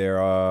 You could be there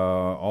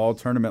all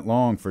tournament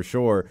long for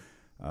sure.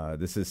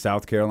 This is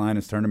South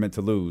Carolina's tournament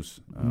to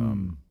lose,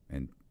 and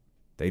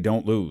they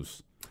don't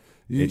lose.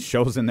 It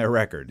shows in their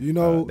record. They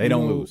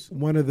don't lose.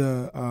 One of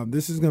the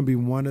this is going to be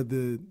one of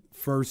the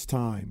first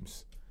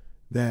times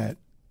that,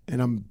 and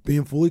I'm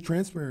being fully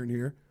transparent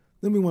here.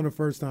 Let me one of the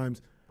first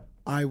times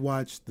I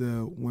watched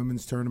the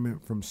women's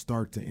tournament from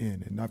start to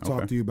end, and I've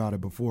talked to you about it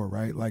before,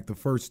 right? Like the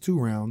first 2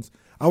 rounds,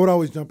 I would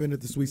always jump in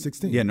at the Sweet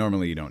 16. Yeah,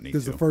 normally you don't need to,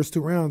 because the first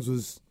 2 rounds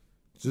was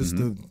just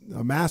a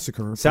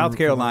massacre. South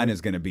Carolina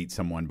is going to beat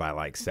someone by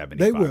like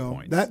 75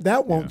 points. They will.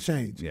 That won't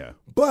change. Yeah,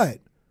 but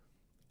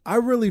I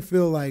really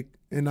feel like,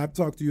 and I've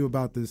talked to you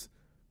about this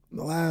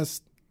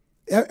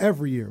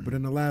every year, but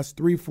in the last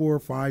 3, 4,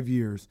 5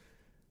 years,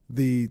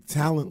 the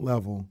talent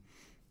level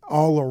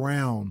all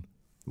around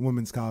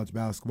women's college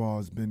basketball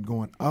has been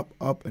going up,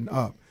 up, and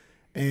up.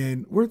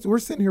 And we're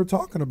sitting here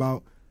talking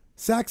about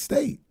Sac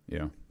State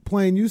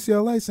playing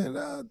UCLA, saying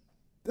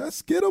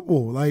that's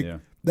gettable. Like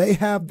they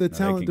have the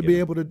talent to be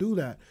able to do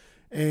that.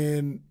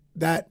 And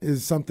that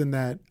is something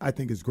that I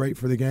think is great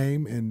for the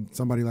game. And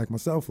somebody like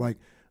myself, like,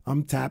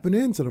 I'm tapping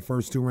into the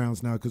first 2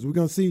 rounds now because we're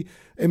going to see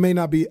 – it may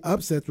not be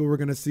upsets, but we're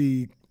going to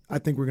see – I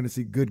think we're going to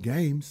see good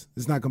games.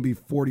 It's not going to be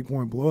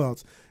 40-point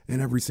blowouts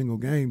in every single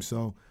game.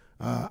 So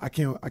I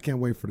can't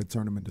wait for the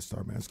tournament to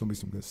start, man. It's going to be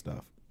some good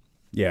stuff.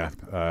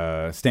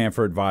 Yeah.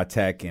 Stanford,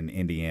 Va-Tech, and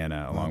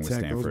Indiana along with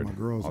Stanford,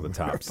 all the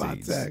top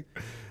seeds. Va-Tech.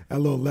 That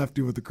little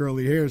lefty with the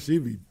curly hair,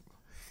 she'd be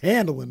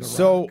handling the rock.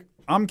 So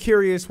I'm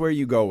curious where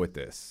you go with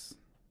this.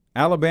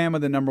 Alabama,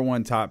 the number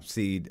 1 top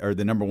seed – or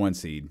the number 1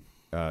 seed –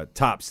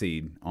 top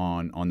seed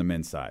on the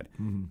men's side.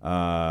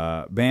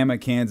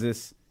 Bama,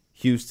 Kansas,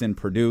 Houston,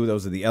 Purdue,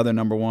 those are the other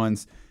number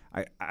 1s.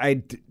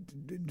 I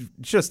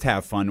just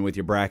have fun with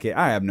your bracket.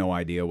 I have no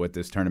idea what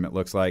this tournament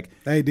looks like.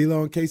 Hey,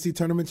 D-Lo and KC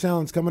Tournament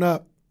Challenge coming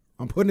up.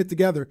 I'm putting it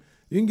together.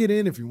 You can get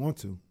in if you want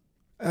to.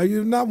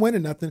 You're not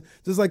winning nothing,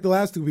 just like the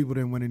last 2 people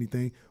didn't win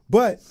anything.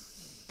 But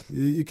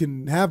you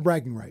can have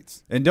bragging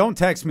rights. And don't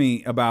text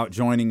me about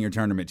joining your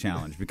tournament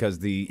challenge because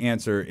the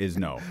answer is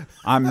no.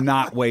 I'm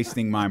not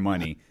wasting my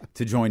money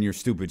to join your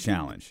stupid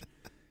challenge.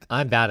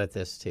 I'm bad at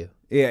this too.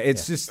 Yeah,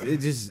 just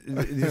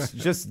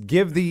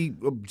give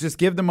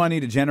the money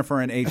to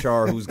Jennifer in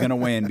HR who's going to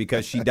win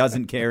because she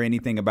doesn't care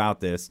anything about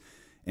this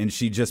and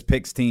she just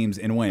picks teams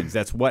and wins.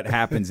 That's what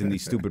happens in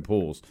these stupid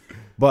pools.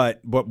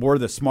 But we're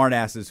the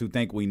smartasses who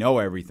think we know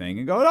everything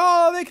and go,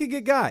 "Oh, they could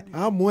get got."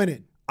 I'm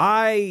winning.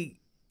 I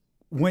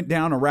went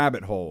down a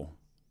rabbit hole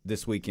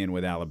this weekend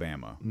with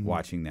Alabama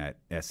watching that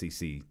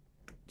SEC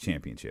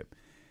championship.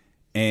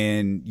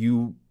 And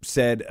you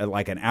said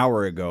like an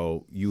hour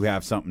ago you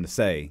have something to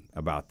say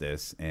about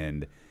this,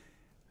 and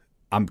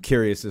I'm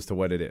curious as to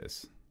what it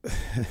is.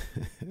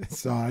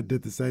 So I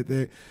did the same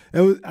thing.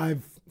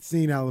 I've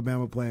seen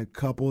Alabama play a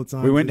couple of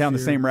times. We went down the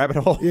same rabbit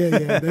hole.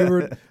 Yeah. They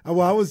were.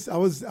 Well,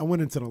 I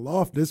went into the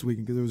loft this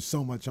weekend because there was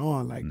so much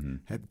on. Like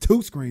had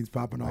 2 screens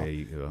popping off. There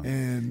you go.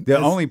 And the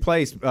only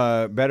place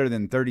better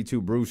than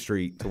 32 Brew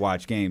Street to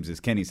watch games is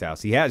Kenny's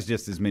house. He has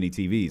just as many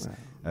TVs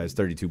as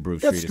 32 Brew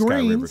Street at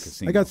Sky River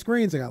Casino. I got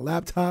screens. I got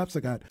laptops.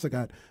 I got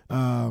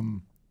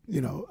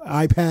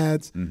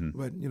iPads.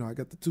 But I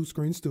got the 2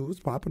 screens too. It was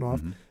popping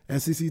off.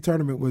 SEC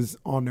tournament was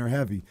on there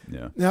heavy.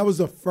 Yeah, that was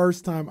the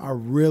first time I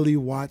really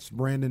watched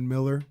Brandon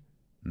Miller.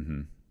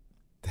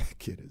 That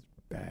kid is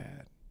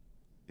bad.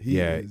 He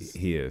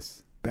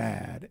is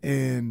bad,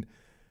 and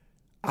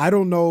I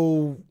don't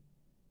know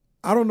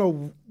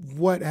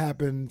what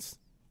happens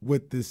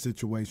with this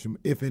situation,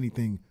 if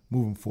anything,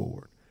 moving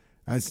forward.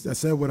 I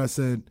said what I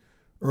said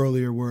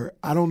earlier, where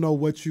I don't know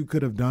what you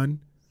could have done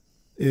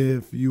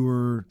if you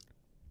were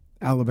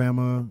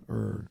Alabama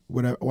or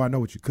whatever. Well, I know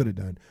what you could have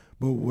done,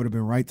 but what would have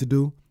been right to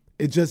do.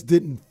 It just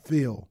didn't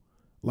feel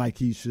like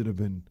he should have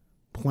been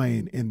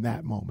playing in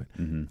that moment.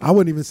 I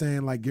wasn't even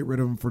saying like get rid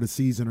of him for the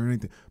season or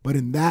anything, but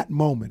in that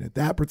moment, at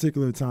that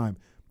particular time,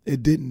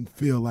 it didn't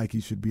feel like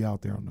he should be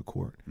out there on the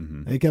court.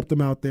 They kept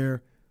him out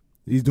there.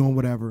 He's doing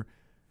whatever.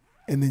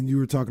 And then you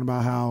were talking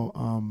about how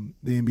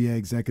the NBA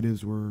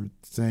executives were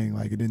saying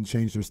like it didn't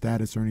change their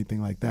status or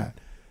anything like that.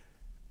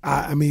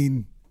 I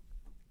mean,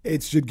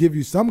 it should give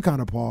you some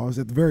kind of pause.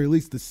 At the very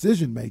least,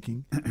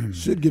 decision-making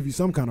should give you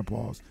some kind of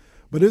pause.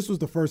 But this was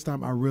the first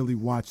time I really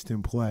watched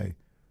him play.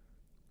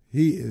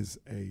 He's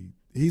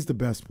the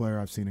best player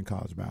I've seen in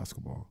college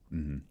basketball,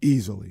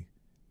 easily.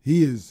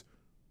 He is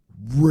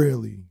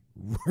really,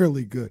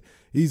 really good.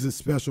 He's a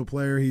special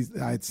player.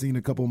 I had seen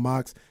a couple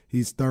mocks.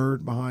 He's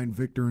third behind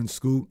Victor and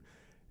Scoot,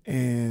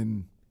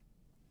 and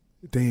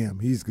damn,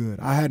 he's good.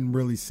 I hadn't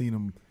really seen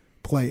him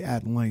play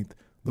at length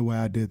the way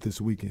I did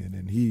this weekend,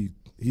 and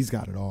he's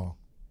got it all.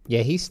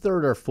 Yeah, he's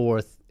third or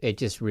fourth. It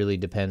just really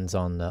depends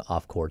on the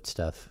off-court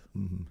stuff.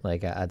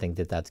 Like, I think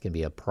that's going to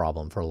be a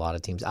problem for a lot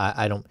of teams.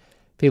 I don't.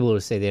 People who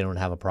say they don't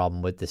have a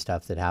problem with the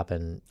stuff that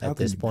happened at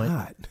this point,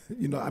 not?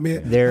 I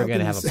mean, they're going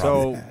to have a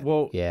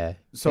problem. Yeah.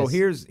 So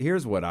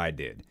here's what I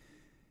did,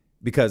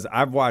 because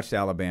I've watched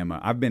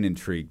Alabama. I've been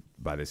intrigued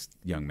by this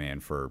young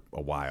man for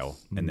a while,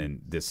 and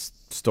then this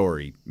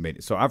story made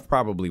it. So I've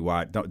probably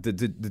watched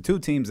the two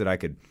teams that I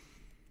could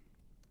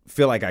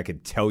feel like I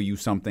could tell you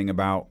something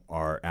about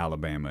are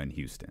Alabama and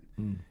Houston.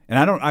 And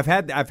I've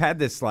had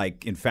this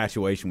like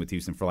infatuation with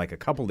Houston for like a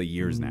couple of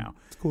years now.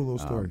 It's cool little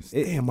stories.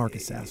 Damn,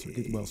 Marcus Sasser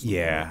did well.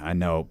 Yeah, I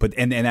know. But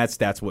and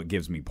that's what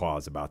gives me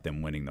pause about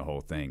them winning the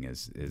whole thing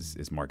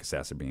is Marcus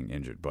Sasser being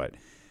injured. But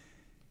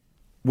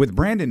with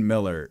Brandon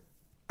Miller,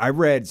 I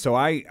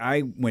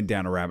went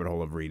down a rabbit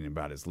hole of reading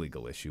about his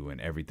legal issue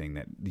and everything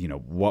that,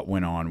 what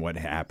went on, what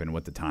happened,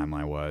 what the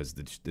timeline was,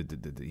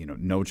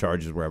 no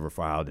charges were ever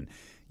filed. And,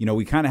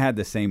 we kind of had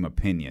the same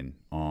opinion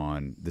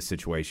on the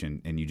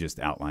situation, and you just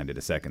outlined it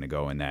a second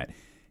ago, in that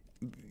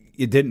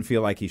it didn't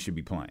feel like he should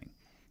be playing.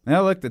 And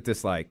I looked at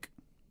this like,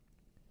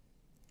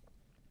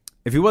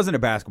 if he wasn't a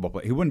basketball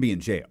player, he wouldn't be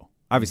in jail.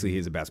 Obviously,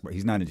 he's a basketball player.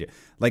 He's not in jail.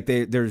 Like,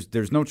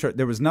 there's no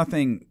there was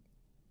nothing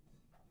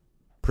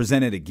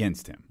presented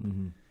against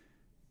him.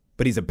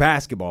 But he's a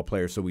basketball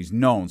player, so he's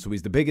known. So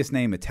he's the biggest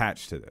name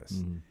attached to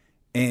this.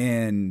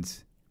 And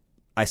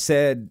I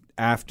said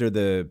after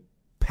the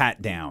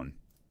pat-down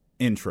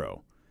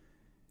intro,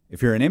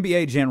 if you're an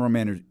NBA general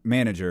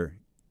manager,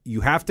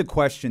 you have to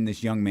question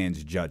this young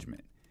man's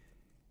judgment.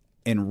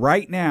 And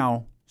right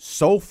now,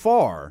 so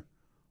far,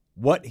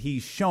 what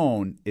he's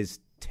shown is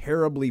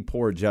terribly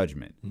poor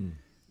judgment.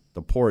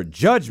 The poor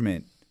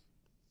judgment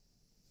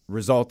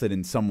resulted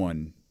in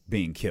someone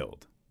being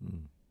killed.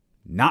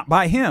 Not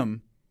by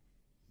him,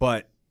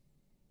 but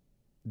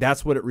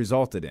that's what it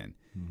resulted in.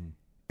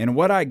 And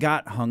what I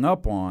got hung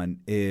up on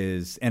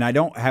is, and I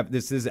don't have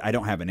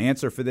an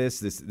answer for this.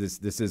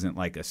 This isn't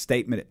like a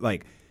statement.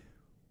 Like,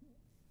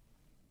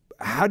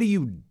 how do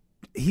you?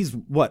 He's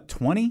what,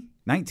 20,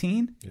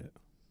 19? Yeah.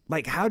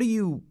 Like, how do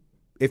you?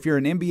 If you're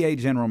an NBA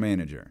general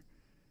manager,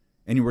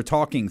 and you were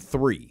talking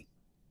 3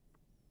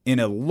 in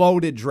a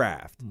loaded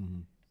draft,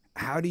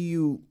 how do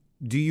you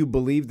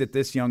believe that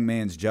this young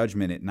man's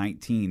judgment at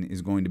 19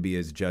 is going to be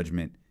his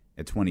judgment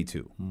at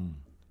 22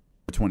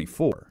 or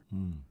 24?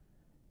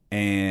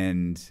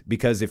 And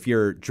because if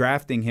you're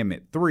drafting him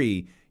at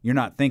 3, you're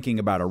not thinking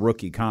about a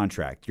rookie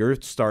contract. You're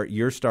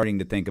starting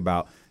to think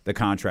about the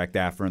contract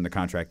after and the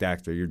contract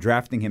after. You're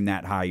drafting him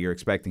that high. You're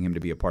expecting him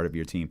to be a part of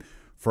your team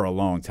for a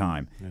long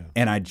time. Yeah.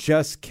 And I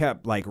just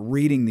kept like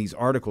reading these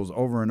articles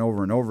over and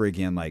over and over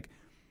again. Like,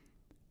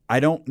 I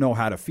don't know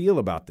how to feel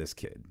about this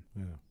kid.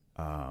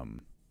 Yeah.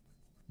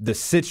 The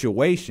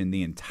situation,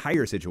 the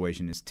entire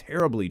situation, is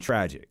terribly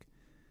tragic.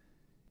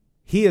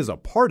 He is a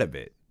part of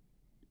it,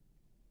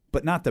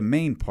 but not the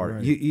main part.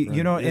 Right,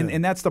 you know, yeah.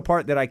 and that's the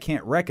part that I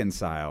can't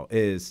reconcile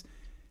is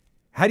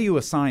how do you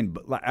assign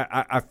 –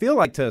 I feel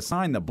like to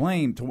assign the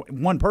blame to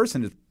one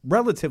person is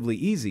relatively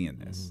easy in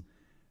this.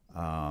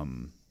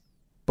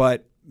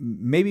 But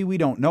maybe we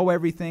don't know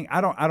everything.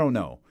 I don't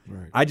know.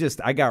 Right.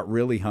 I got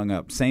really hung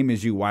up, same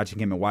as you, watching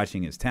him and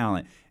watching his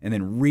talent, and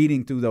then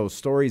reading through those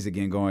stories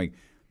again going,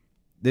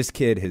 this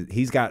kid,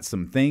 he's got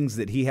some things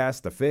that he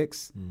has to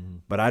fix,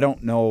 but I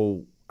don't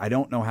know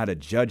how to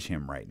judge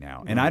him right now.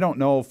 Right. And I don't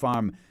know if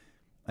I'm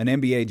an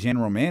NBA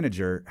general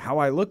manager, how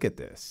I look at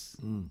this.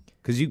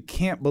 Because you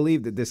can't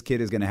believe that this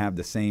kid is going to have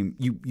the same –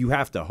 you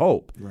have to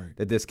hope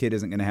that this kid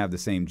isn't going to have the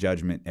same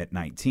judgment at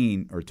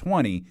 19 or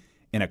 20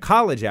 in a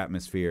college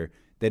atmosphere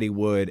that he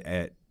would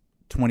at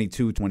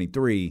 22,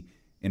 23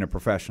 in a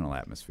professional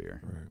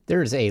atmosphere. Right.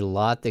 There's a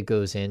lot that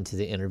goes into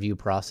the interview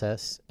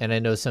process. And I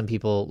know some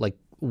people, like,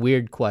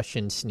 weird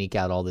questions sneak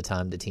out all the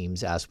time that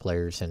teams ask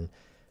players, and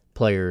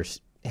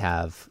players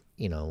have,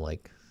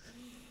 like,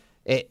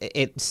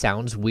 it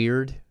sounds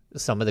weird,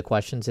 some of the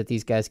questions that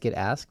these guys get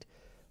asked,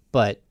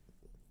 but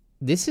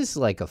this is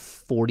like a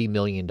 $40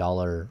 million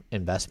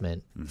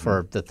investment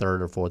for the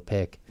third or fourth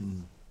pick.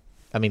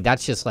 I mean,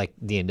 that's just like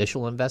the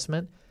initial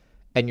investment.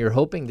 And you're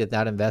hoping that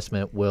that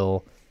investment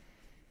will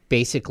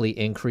basically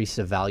increase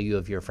the value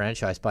of your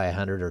franchise by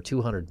 100 or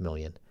 200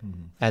 million.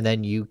 And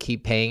then you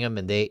keep paying them,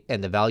 and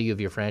the value of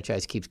your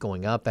franchise keeps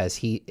going up as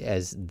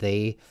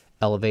they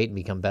elevate and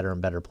become better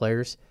and better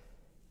players.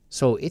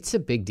 So it's a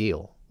big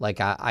deal. Like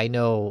I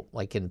know,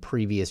 like in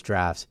previous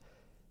drafts,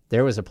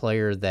 there was a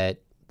player that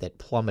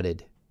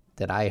plummeted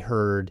that I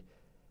heard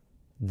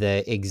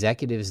the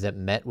executives that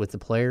met with the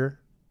player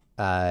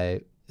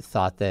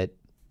thought that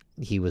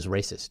he was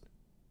racist.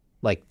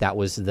 Like that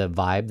was the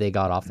vibe they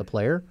got off the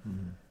player.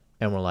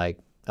 And we're like,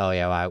 oh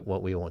yeah,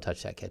 we won't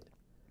touch that kid.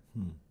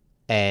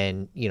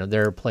 And,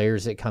 there are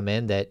players that come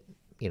in that,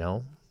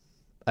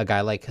 a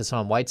guy like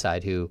Hassan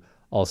Whiteside, who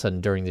all of a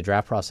sudden during the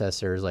draft process,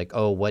 there's like,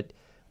 oh, what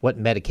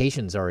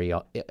medications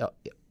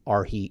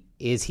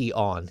is he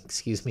on?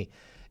 Excuse me.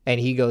 And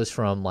he goes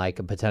from like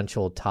a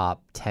potential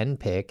top 10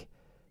 pick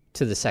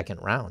to the second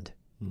round.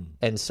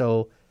 And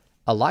so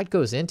a lot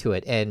goes into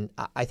it. And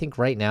I think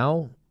right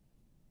now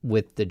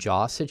with the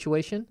Jaw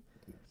situation,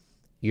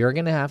 you're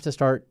going to have to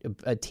start,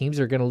 teams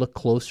are going to look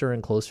closer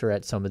and closer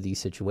at some of these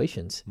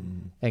situations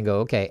and go,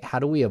 okay, how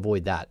do we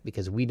avoid that?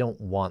 Because we don't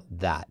want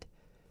that.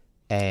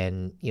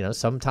 And,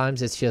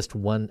 sometimes it's just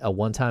a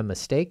one-time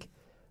mistake,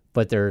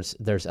 but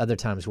there's other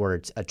times where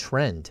it's a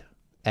trend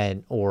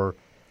or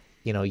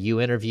you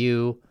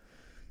interview.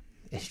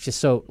 It's just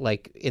so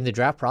like in the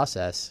draft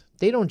process,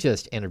 they don't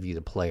just interview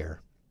the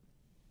player.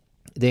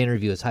 They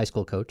interview his high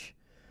school coach.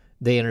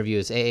 They interview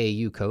his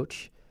AAU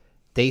coach.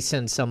 They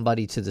send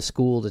somebody to the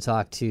school to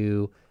talk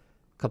to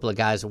a couple of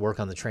guys that work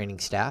on the training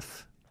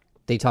staff.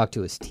 They talk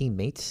to his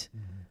teammates.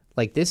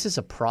 Like this is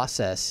a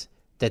process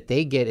that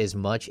they get as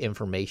much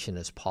information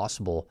as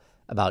possible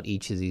about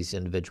each of these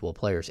individual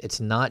players.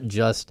 It's not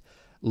just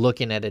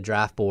looking at a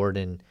draft board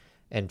and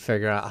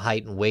figuring out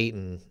height and weight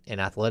and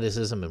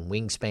athleticism and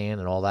wingspan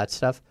and all that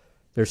stuff.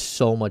 There's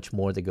so much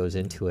more that goes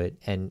into it.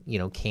 And,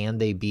 can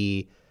they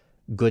be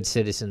good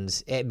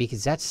citizens?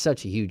 Because that's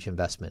such a huge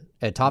investment.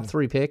 A top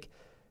 3 pick,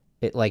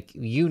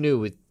 you knew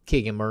with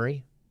Keegan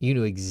Murray, you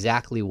knew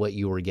exactly what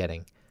you were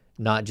getting,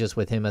 not just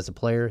with him as a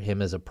player,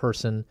 him as a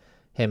person,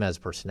 him as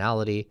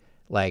personality.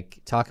 Like,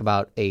 talk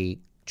about a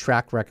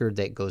track record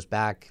that goes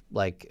back,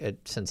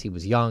 since he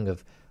was young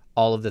of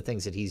all of the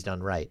things that he's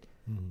done right.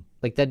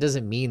 Like, that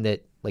doesn't mean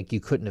that,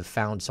 you couldn't have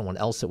found someone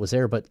else that was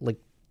there, but,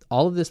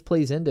 all of this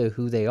plays into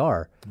who they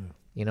are.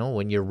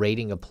 When you're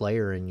rating a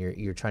player and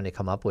you're trying to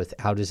come up with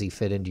how does he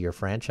fit into your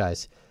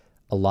franchise,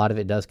 a lot of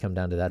it does come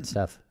down to that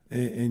stuff.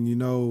 And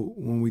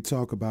when we were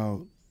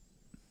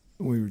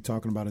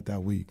talking about it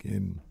that week,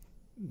 and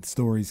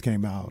stories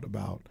came out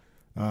about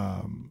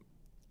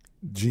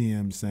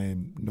GM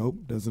saying, nope,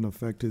 doesn't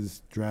affect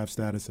his draft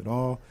status at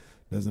all,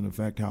 doesn't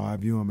affect how I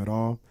view him at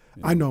all.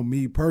 Yeah. I know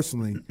me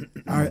personally,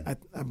 I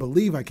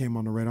believe I came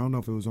on the radio. I don't know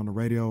if it was on the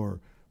radio or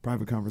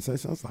private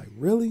conversation. I was like,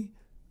 really?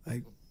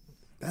 Like,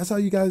 that's how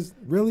you guys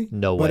really?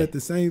 No way. But at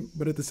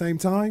the same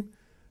time,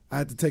 I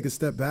had to take a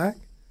step back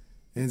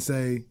and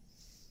say,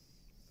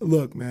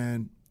 look,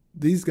 man,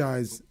 these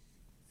guys,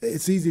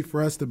 it's easy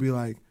for us to be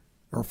like,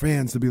 or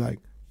fans to be like,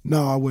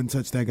 no, I wouldn't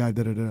touch that guy,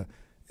 da-da-da.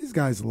 These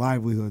guys'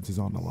 livelihoods is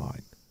on the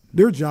line.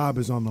 Their job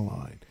is on the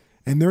line.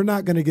 And they're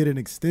not going to get an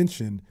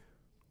extension.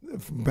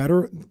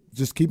 Better,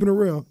 just keeping it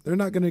real, they're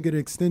not going to get an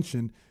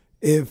extension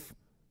if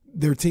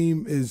their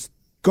team is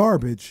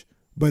garbage,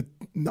 but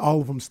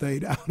all of them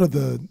stayed out of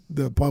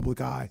the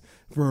public eye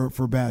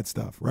for bad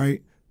stuff,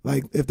 right?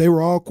 Like, if they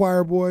were all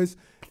choir boys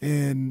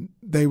and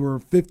they were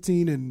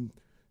 15-60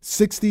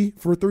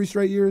 for 3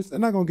 straight years, they're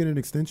not going to get an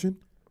extension.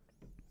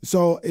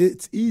 So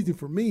it's easy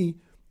for me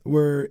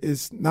where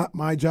it's not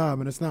my job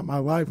and it's not my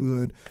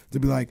livelihood to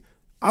be like,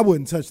 I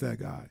wouldn't touch that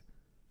guy.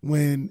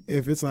 When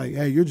if it's like,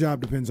 hey, your job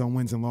depends on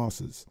wins and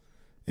losses.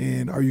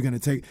 And are you going to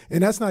take –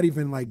 and that's not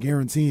even like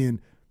guaranteeing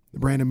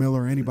Brandon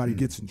Miller or anybody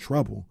gets in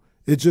trouble.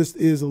 It just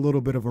is a little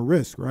bit of a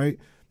risk, right?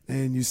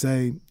 And you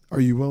say, are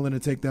you willing to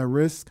take that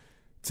risk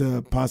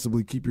to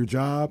possibly keep your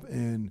job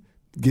and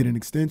get an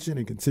extension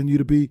and continue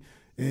to be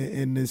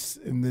in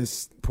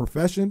this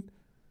profession?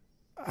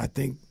 I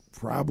think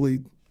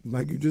probably,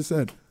 like you just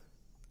said,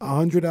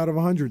 100 out of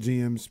 100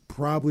 GMs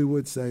probably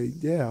would say,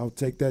 yeah, I'll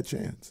take that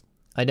chance.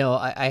 I know.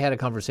 I had a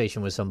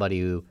conversation with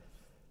somebody who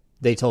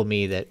they told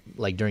me that,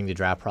 like, during the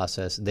draft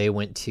process, they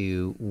went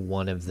to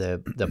one of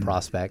the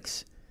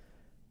prospects,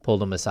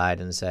 pulled him aside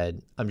and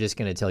said, I'm just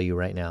going to tell you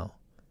right now,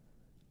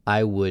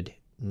 I would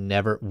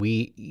never –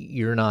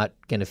 you're not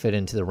going to fit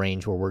into the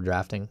range where we're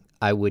drafting.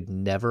 I would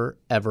never,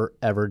 ever,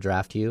 ever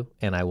draft you,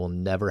 and I will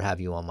never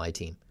have you on my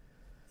team.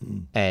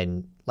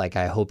 And, like,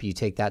 I hope you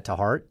take that to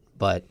heart,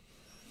 but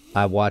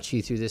I watched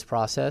you through this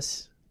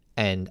process,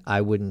 and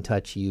I wouldn't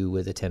touch you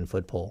with a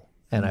 10-foot pole.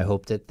 And I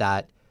hope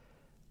that,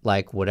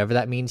 like, whatever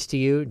that means to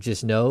you,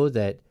 just know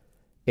that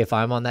if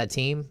I'm on that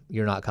team,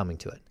 you're not coming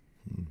to it.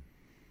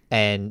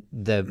 And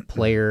the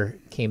player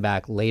came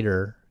back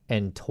later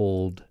and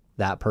told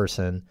that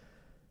person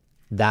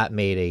that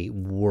made a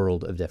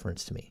world of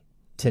difference to me.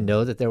 To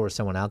know that there was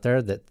someone out there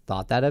that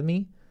thought that of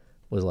me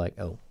was like,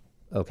 oh,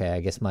 okay,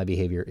 I guess my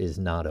behavior is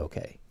not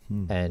okay.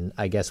 And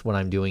I guess what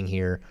I'm doing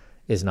here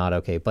is not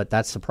okay. But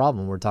that's the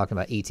problem. We're talking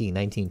about 18,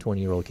 19,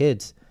 20-year-old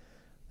kids.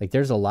 Like,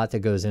 there's a lot that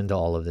goes into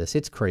all of this.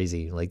 It's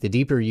crazy. Like, the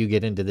deeper you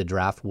get into the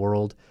draft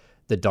world,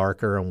 the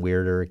darker and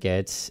weirder it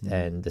gets,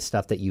 and the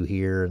stuff that you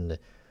hear and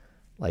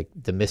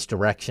the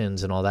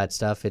misdirections and all that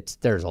stuff.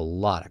 There's a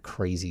lot of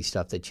crazy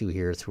stuff that you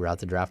hear throughout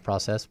the draft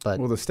process.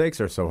 But the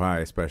stakes are so high,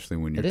 especially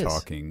when you're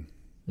talking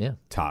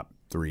top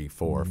 3,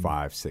 4,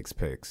 5, 6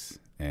 picks.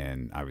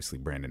 And obviously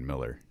Brandon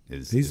Miller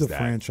he's a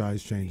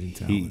franchise-changing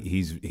talent.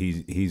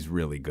 He's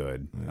really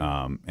good,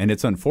 and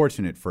it's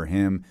unfortunate for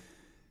him.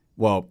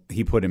 Well,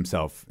 he put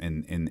himself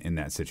in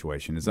that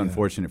situation. It's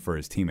unfortunate for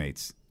his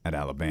teammates at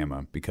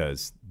Alabama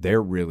because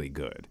they're really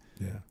good.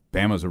 Yeah,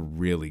 Bama's a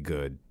really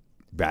good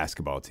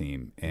basketball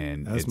team,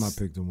 and that's my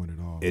pick to win it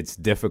all. It's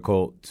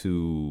difficult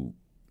to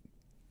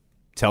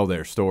tell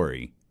their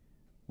story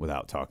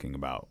without talking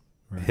about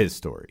his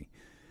story.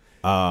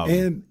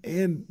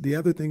 And the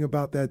other thing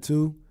about that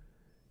too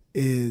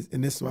is,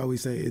 and this is why we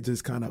say it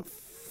just kind of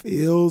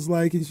feels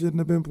like he shouldn't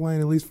have been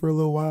playing at least for a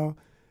little while,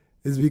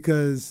 is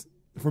because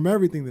from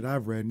everything that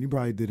I've read, and you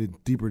probably did a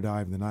deeper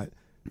dive than I,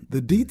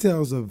 the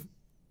details of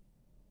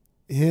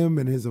him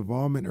and his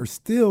involvement are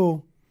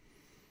still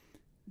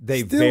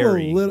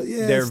vary.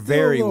 They're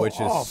very, which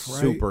is off,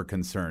 super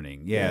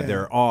concerning. Yeah,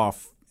 they're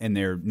off. And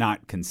they're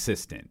not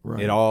consistent.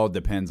 Right. It all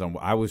depends on.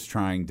 I was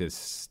trying to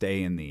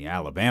stay in the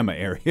Alabama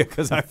area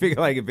because I feel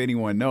like if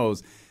anyone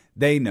knows,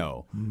 they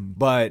know.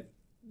 But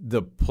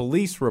the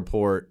police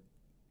report,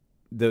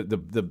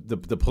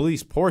 the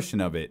police portion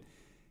of it,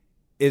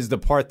 is the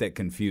part that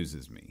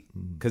confuses me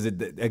because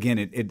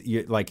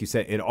it like you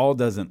said, it all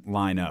doesn't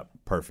line up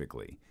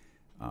perfectly.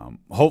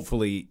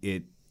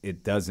 Hopefully,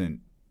 it doesn't.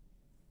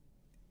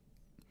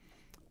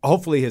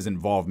 Hopefully his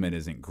involvement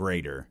isn't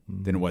greater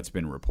than what's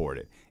been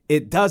reported.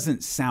 It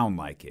doesn't sound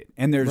like it.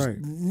 And there's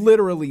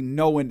literally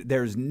no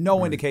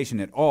indication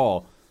at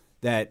all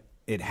that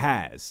it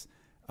has.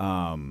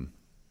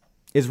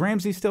 Is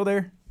Ramsey still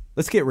there?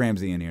 Let's get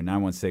Ramsey in here,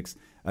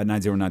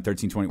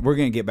 916-909-1320. We're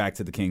going to get back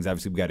to the Kings.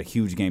 Obviously, we got a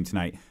huge game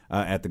tonight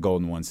at the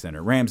Golden One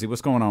Center. Ramsey,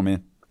 what's going on,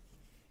 man?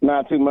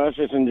 Not too much.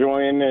 Just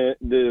enjoying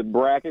the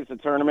brackets, the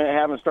tournament. I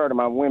haven't started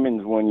my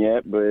women's one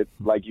yet, but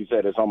like you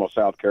said, it's almost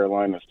South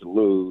Carolina's to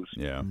lose.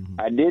 Yeah.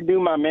 I did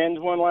do my men's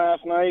one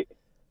last night,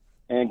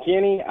 and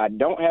Kenny, I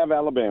don't have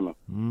Alabama.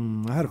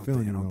 I had a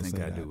feeling you don't think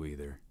I do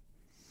either.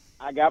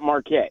 I got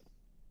Marquette.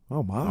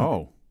 Oh, my.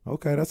 Oh.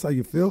 Okay, that's how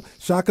you feel.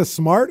 Shaka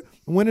Smart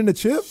winning the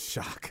chip?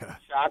 Shaka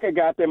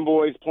got them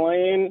boys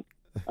playing.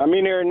 I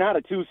mean, they're not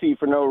a 2 seed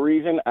for no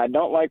reason. I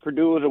don't like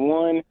Purdue as a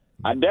 1.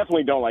 I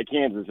definitely don't like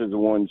Kansas as a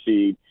 1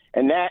 seed.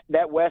 And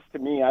that West, to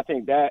me, I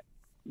think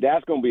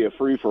that's going to be a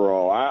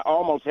free-for-all. I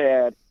almost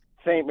had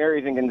St.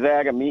 Mary's and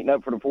Gonzaga meeting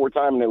up for the 4th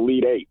time in the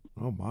Elite 8.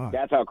 Oh, my.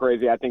 That's how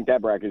crazy I think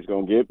that bracket is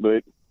going to get,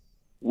 but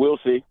we'll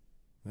see.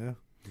 Yeah,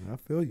 I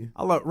feel you.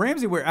 I love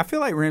Ramsey. I feel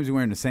like Ramsey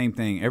wearing the same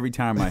thing every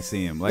time I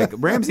see him. Like,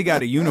 Ramsey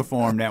got a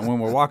uniform that when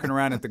we're walking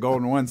around at the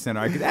Golden One Center,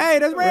 I could, hey,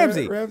 that's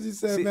Ramsey. Ramsey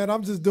said, man,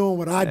 I'm just doing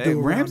what I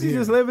do. Ramsey's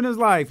just living his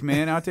life,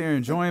 man, out there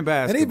enjoying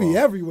basketball. And he be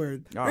everywhere.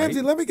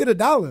 Ramsey, let me get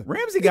 $1.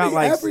 Ramsey got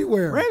like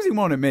everywhere. Ramsey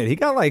won't admit he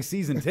got like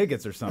season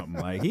tickets or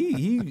something. Like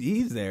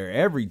he's there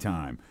every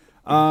time.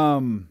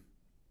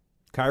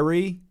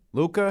 Kyrie,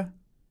 Luka,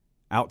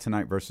 out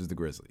tonight versus the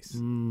Grizzlies.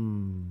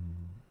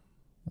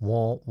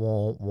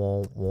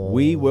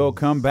 We will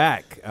come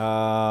back.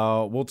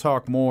 We'll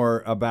talk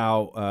more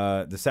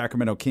about the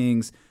Sacramento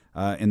Kings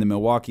and the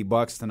Milwaukee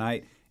Bucks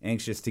tonight.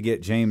 Anxious to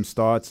get James'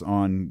 thoughts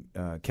on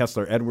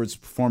Kessler Edwards'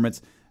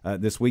 performance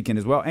this weekend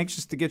as well.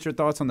 Anxious to get your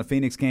thoughts on the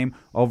Phoenix game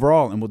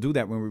overall, and we'll do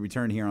that when we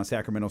return here on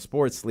Sacramento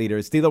Sports Leader.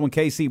 It's D'Lo and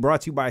KC, brought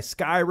to you by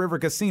Sky River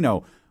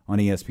Casino on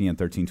ESPN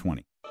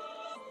 1320.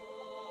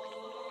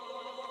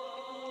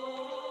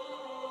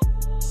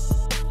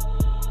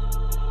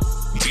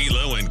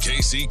 D'Lo and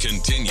KC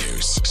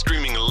continues,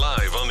 streaming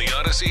live on the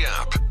Odyssey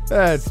app.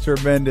 That's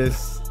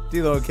tremendous.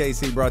 D'Lo and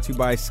KC brought to you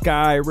by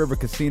Sky River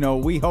Casino.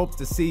 We hope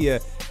to see you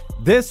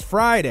this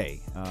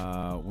Friday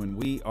when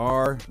we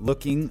are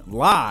looking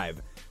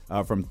live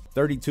from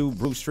 32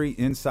 Bruce Street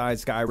inside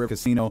Sky River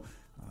Casino.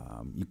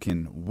 You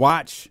can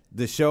watch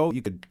the show.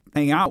 You could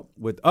hang out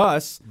with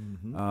us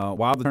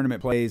while the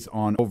tournament plays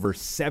on over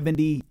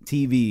 70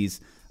 TVs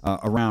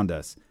around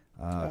us.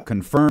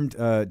 Confirmed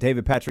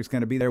David Patrick's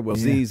going to be there. Will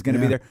Z's going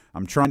to be there.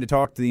 I'm trying to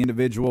talk to the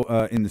individual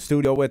in the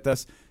studio with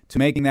us to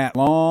making that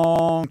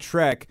long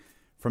trek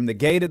from the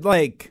gated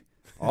lake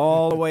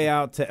all the way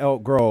out to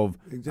Elk Grove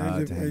to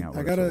hang out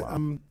with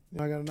us.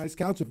 I got a nice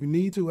couch. If you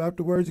need to,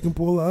 afterwards you can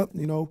pull up,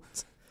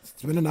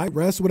 spend a night,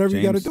 rest, whatever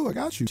you got to do. I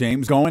got you.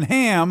 James going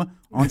ham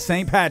on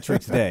St.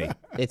 Patrick's Day.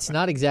 It's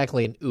not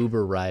exactly an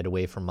Uber ride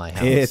away from my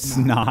house. It's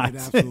not.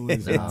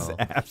 It's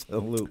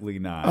Absolutely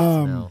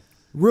not.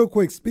 Real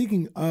quick,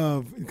 speaking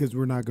of, because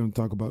we're not going to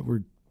talk about, we're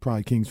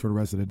probably Kings for the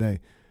rest of the day.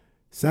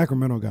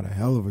 Sacramento got a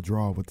hell of a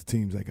draw with the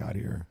teams they got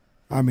here.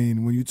 I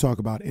mean, when you talk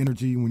about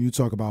energy, when you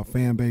talk about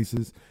fan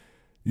bases,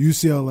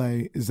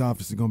 UCLA is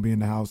obviously going to be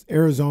in the house.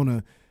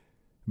 Arizona,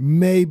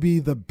 maybe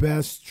the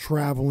best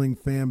traveling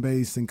fan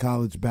base in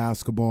college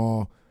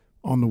basketball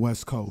on the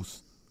West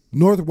Coast.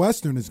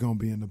 Northwestern is going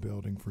to be in the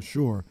building for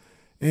sure.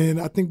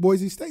 And I think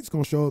Boise State's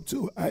going to show up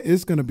too.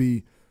 It's going to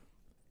be,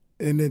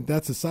 and then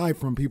that's aside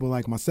from people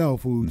like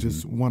myself who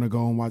just want to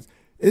go and watch.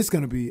 It's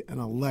going to be an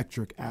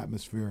electric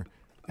atmosphere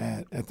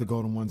at the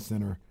Golden One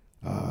Center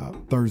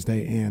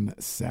Thursday and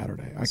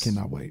Saturday. I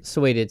cannot wait.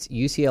 So wait, it's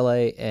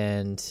UCLA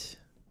and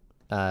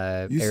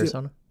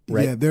Arizona?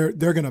 Right? Yeah,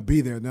 they're going to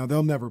be there. Now,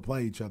 they'll never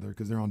play each other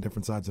because they're on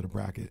different sides of the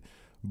bracket.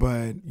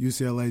 But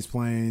UCLA's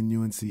playing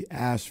UNC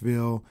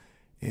Asheville,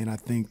 and I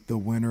think the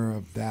winner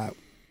of that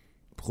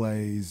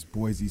plays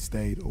Boise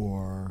State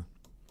or –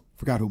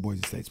 forgot who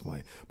Boise State's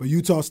playing. But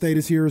Utah State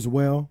is here as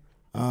well.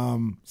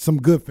 Some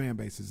good fan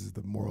bases is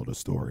the moral of the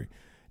story.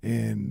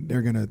 And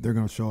they're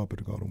gonna show up at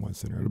the Golden One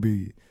Center. It'll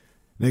be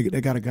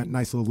they got a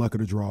nice little luck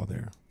of the draw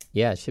there.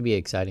 Yeah, it should be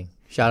exciting.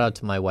 Shout out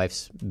to my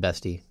wife's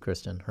bestie,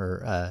 Kristen.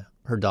 Her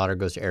daughter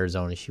goes to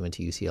Arizona. She went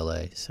to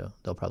UCLA, so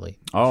they'll probably.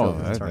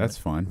 That's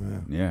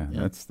fun. Yeah.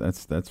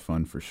 That's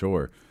fun for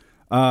sure.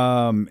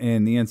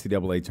 And the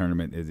NCAA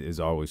tournament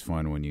is always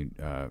fun when you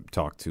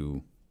talk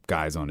to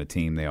guys on a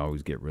team. They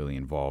always get really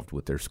involved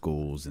with their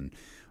schools, and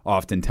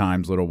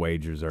oftentimes little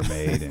wagers are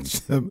made. And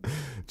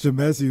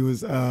Jamesi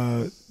was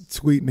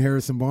tweeting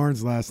Harrison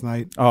Barnes last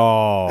night.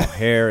 Oh,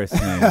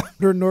 Harrison.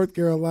 After North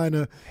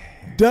Carolina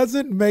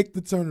doesn't make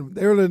the tournament.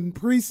 They're the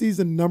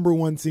preseason number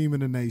 1 team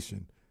in the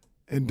nation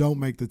and don't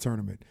make the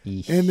tournament.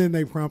 Eesh. And then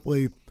they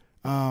promptly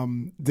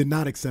did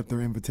not accept their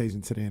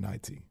invitation to the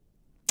NIT.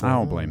 I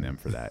don't blame them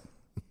for that.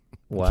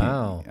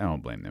 Wow. I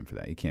don't blame them for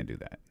that. You can't do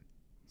that.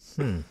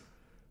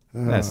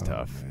 That's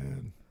tough.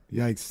 Man.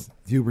 Yikes.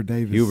 Hubert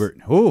Davis.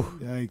 Ooh.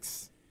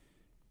 Yikes.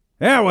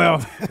 Yeah,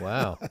 well.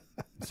 Wow.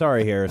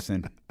 Sorry,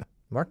 Harrison.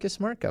 Marcus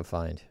Smart got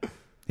fined.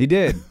 He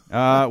did.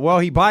 Well,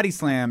 he body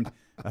slammed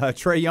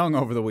Trae Young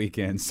over the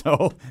weekend,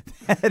 so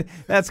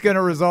that's going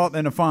to result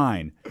in a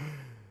fine.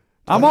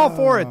 I'm all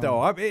for it,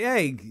 though.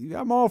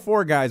 I'm all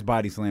for guys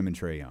body slamming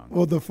Trae Young.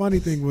 Well, the funny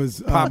thing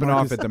was popping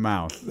Marcus, off at the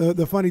mouth.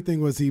 The funny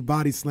thing was he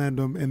body slammed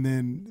him and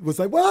then was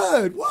like,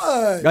 "What?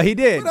 No, he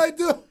did. What I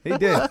do? He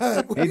did.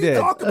 What? He did.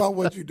 Talk about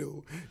what you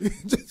do. You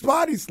just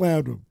body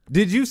slammed him.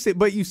 Did you see?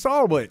 But you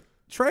saw what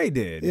Trae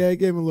did. Yeah, he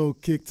gave him a little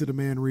kick to the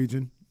man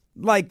region.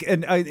 Like,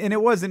 and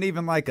it wasn't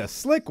even like a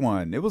slick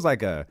one. It was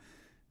like a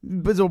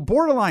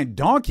borderline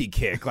donkey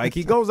kick. Like,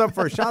 he goes up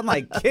for a shot and,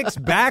 like, kicks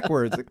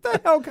backwards. Like, what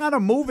the hell kind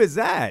of move is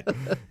that?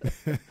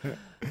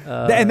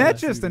 And that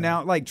just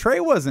announced, like,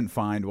 Trae wasn't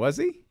fined, was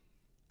he?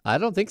 I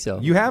don't think so.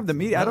 You have the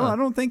media. No. I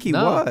don't think he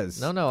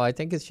was. No. I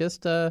think it's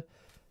just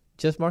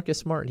Marcus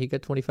Smart. He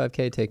got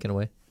 $25K taken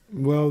away.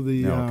 Well,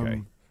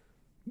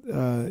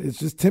 it's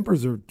just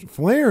tempers are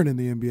flaring in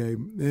the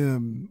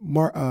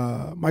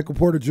NBA. Michael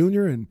Porter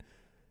Jr.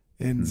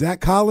 and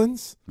Zach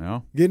Collins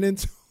getting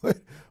into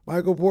it.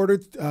 Michael Porter,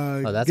 give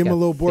him a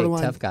little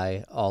borderline tough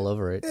guy all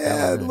over it.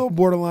 Yeah, a little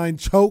borderline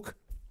choke.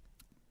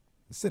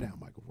 Sit down,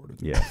 Michael Porter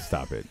Jr. Yeah,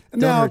 stop it.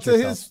 Now, to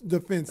his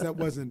defense, that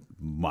wasn't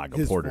Michael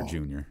his Porter fault.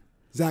 Jr.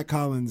 Zach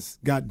Collins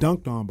got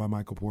dunked on by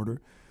Michael Porter.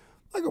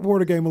 Michael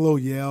Porter gave him a little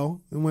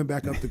yell and went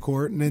back up the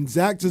court, and then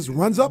Zach just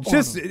runs up on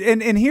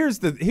him. And here's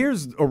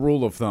a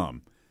rule of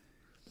thumb.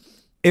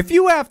 If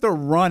you have to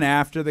run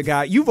after the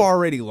guy, you've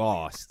already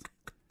lost.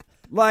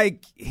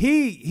 Like,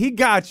 he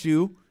got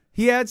you.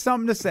 He had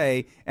something to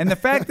say, and the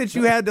fact that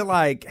you had to,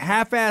 like,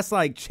 half-ass,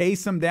 like,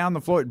 chase him down the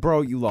floor,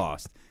 bro, you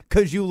lost.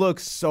 Because you look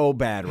so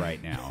bad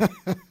right now.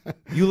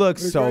 You look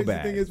so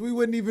bad. The thing is, we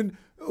wouldn't even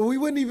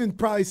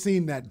probably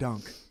seen that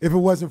dunk if it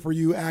wasn't for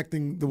you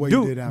acting the way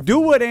you did after.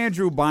 Do what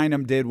Andrew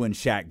Bynum did when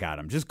Shaq got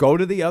him. Just go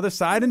to the other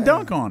side and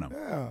dunk on him.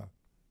 Yeah.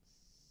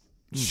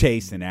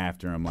 Chasing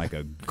after him like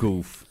a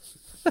goof.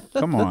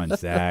 Come on,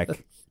 Zach.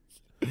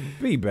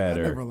 Be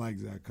better. I never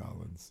liked Zach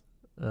Collins.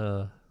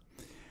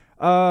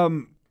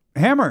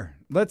 Hammer,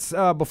 let's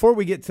before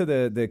we get to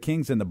the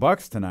Kings and the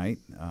Bucks tonight,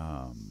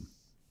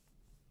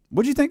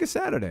 what'd you think of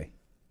Saturday?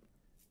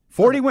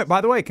 40 wins. By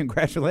the way,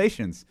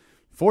 congratulations.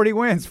 40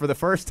 wins for the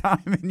first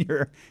time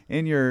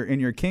in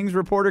your Kings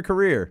reporter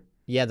career.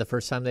 Yeah, the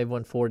first time they've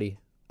won 40.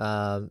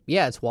 Yeah,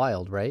 it's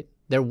wild, right?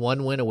 They're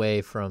one win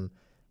away from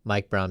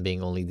Mike Brown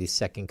being only the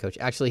second coach.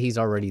 Actually, he's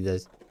already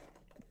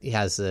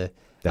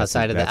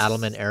outside of the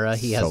Adelman era,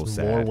 he has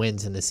more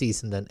wins in the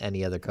season than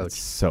any other coach. It's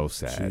so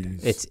sad.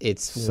 Jeez.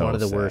 It's so one of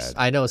the worst.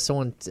 I know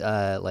someone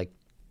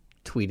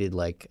tweeted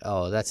like,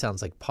 "Oh, that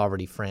sounds like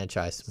poverty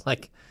franchise." I'm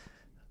like,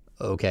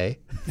 okay.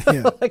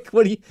 Yeah. Like,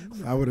 what do you?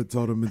 I would have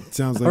told him it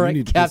sounds like you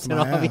need to kiss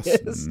my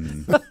ass.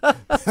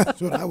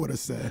 That's what I would have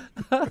said.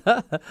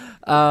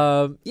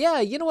 Yeah,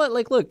 you know what?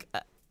 Like, look,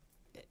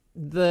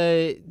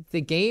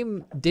 the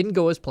game didn't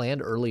go as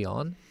planned early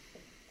on.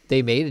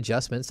 They made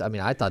adjustments. I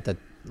mean, I thought that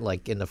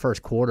like in the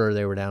first quarter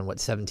they were down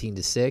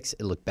 17-6.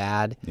 It looked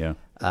bad. Yeah.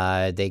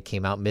 They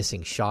came out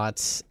missing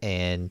shots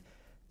and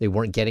they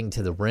weren't getting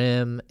to the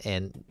rim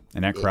and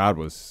that crowd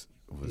was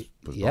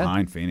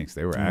behind Phoenix.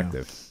 They were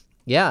active.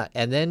 Yeah,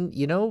 and then,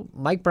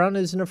 Mike Brown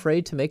isn't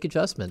afraid to make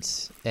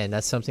adjustments, and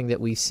that's something that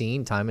we've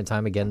seen time and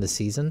time again this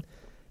season.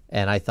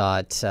 And I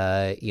thought,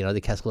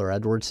 the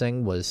Kessler-Edwards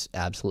thing was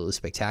absolutely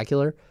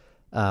spectacular.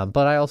 But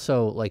I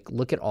also,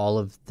 look at all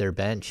of their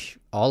bench.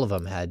 All of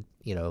them had,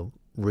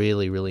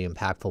 really, really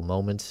impactful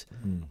moments,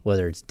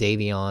 whether it's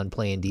Davion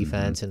playing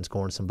defense and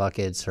scoring some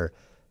buckets, or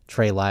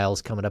Trey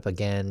Lyles coming up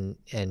again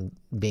and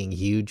being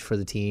huge for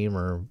the team,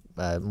 or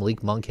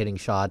Malik Monk hitting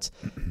shots.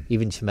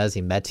 Even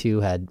Chimezie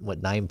Metu had,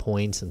 9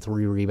 points and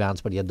 3 rebounds,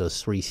 but he had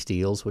those 3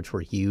 steals, which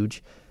were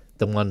huge.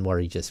 The one where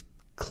he just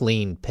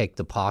clean picked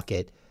the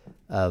pocket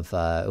of,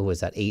 who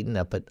was that, Ayton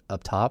up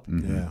top?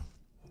 Yeah.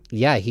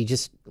 Yeah, he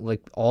just,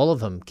 all of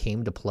them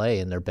came to play,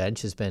 and their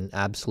bench has been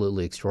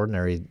absolutely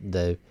extraordinary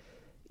the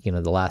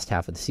last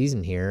half of the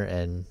season here,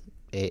 and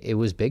it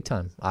was big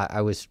time.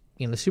 I was,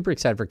 super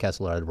excited for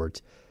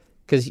Kessler-Edwards,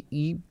 because,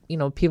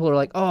 people are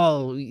like,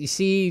 oh, you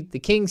see, the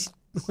Kings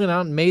went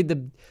out and made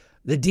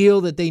the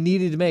deal that they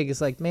needed to make.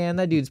 It's like, man,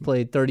 that dude's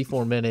played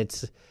 34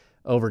 minutes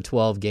over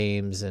 12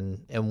 games, and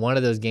one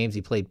of those games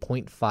he played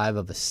 0.5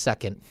 of a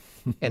second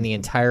in the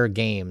entire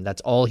game.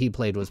 That's all he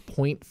played was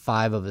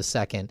 0.5 of a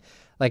second.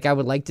 I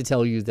would like to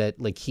tell you that,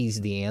 he's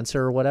the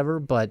answer or whatever,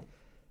 but,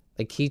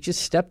 he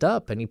just stepped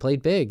up and he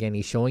played big, and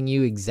he's showing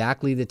you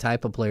exactly the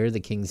type of player the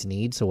Kings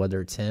need. So whether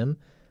it's him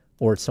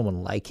or it's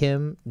someone like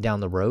him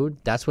down the road,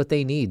 that's what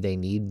they need. They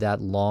need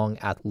that long,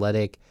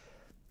 athletic,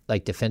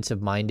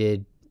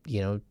 defensive-minded,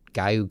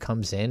 guy who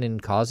comes in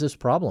and causes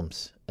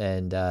problems.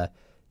 And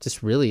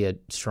just really a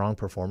strong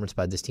performance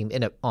by this team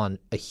on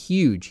a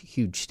huge,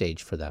 huge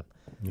stage for them.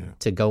 Yeah.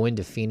 To go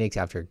into Phoenix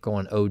after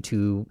going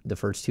 0-2 the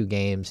first 2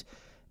 games,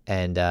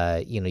 and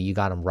you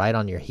got them right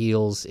on your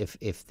heels.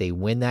 If they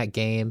win that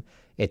game,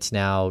 it's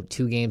now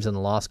 2 games in the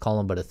loss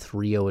column, but a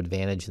 3-0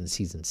 advantage in the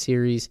season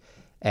series,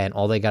 and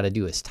all they got to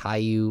do is tie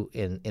you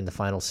in the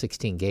final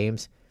 16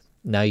 games.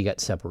 Now you got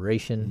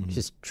separation.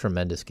 Just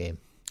tremendous game.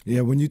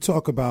 Yeah, when you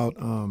talk about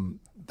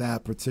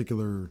that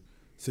particular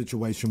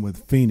situation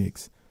with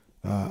Phoenix,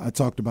 I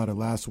talked about it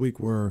last week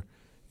where,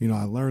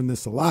 I learned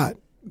this a lot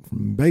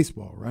from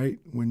baseball, right?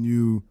 When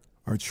you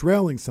are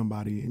trailing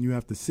somebody and you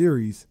have a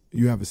series,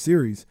 you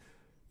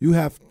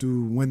have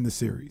to win the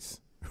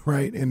series,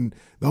 right? And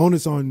the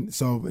onus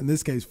so in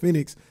this case,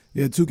 Phoenix,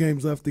 you had 2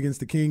 games left against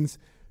the Kings.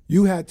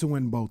 You had to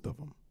win both of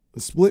them. The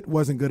split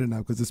wasn't good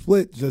enough, because the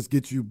split just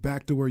gets you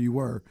back to where you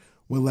were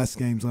with less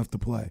games left to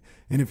play.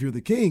 And if you're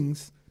the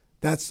Kings,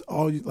 that's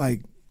all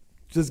you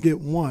just get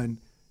one,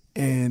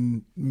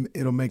 and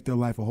it'll make their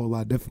life a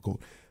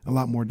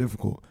lot more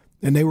difficult.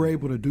 And they were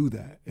able to do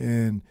that.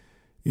 And,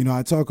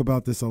 I talk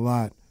about this a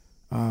lot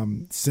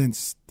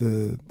since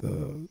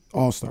the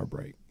All-Star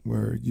break,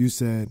 where you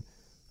said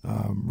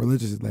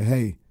religiously,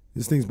 hey,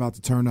 this thing's about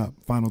to turn up,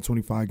 final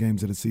 25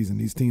 games of the season.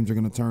 These teams are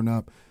going to turn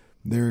up.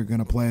 They're going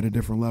to play at a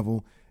different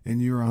level.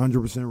 And you're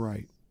 100%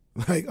 right.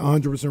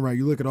 100% right.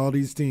 You look at all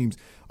these teams,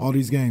 all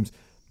these games.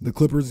 The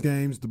Clippers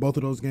games, both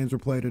of those games were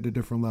played at a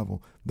different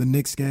level. The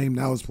Knicks game,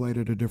 that was played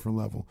at a different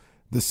level.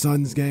 The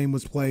Suns game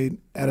was played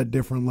at a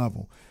different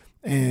level.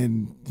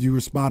 And you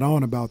were spot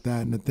on about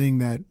that. And the thing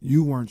that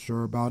you weren't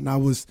sure about, and I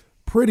was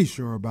pretty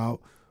sure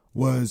about,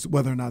 was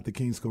whether or not the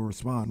Kings could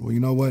respond. Well, you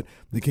know what?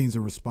 The Kings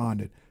have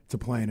responded to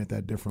playing at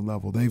that different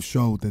level. They've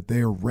showed that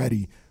they're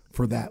ready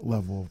for that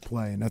level of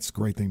play, and that's a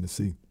great thing to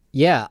see.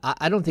 Yeah,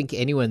 I don't think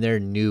anyone there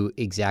knew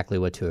exactly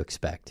what to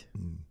expect.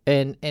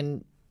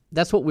 And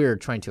that's what we were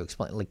trying to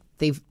explain.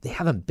 They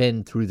haven't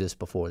been through this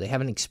before. They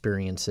haven't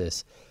experienced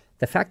this.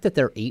 The fact that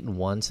they're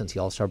 8-1 since the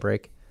All-Star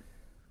break,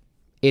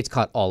 it's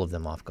caught all of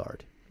them off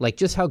guard.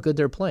 Just how good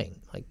they're playing.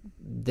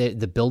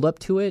 The build-up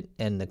to it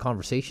and the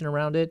conversation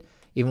around it,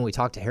 even when we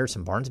talked to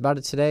Harrison Barnes about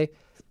it today,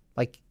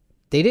 they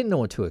didn't know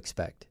what to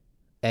expect.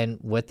 And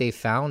what they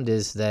found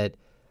is that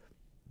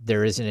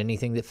there isn't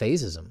anything that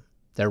phases them.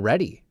 They're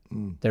ready.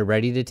 They're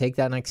ready to take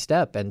that next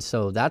step. And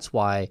so that's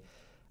why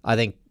I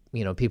think,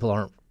 people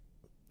aren't,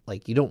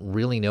 you don't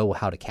really know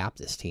how to cap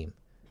this team.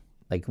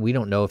 We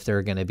don't know if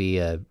they're going to be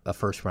a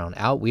first round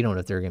out. We don't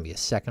know if they're going to be a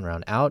second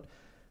round out.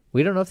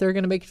 We don't know if they're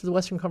going to make it to the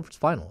Western Conference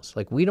Finals.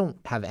 We don't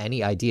have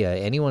any idea.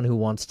 Anyone who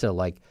wants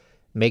to,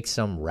 make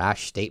some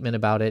rash statement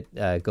about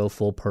it, go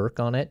full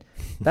perk on it,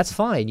 that's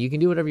fine. You can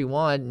do whatever you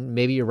want.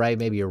 Maybe you're right,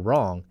 maybe you're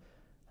wrong.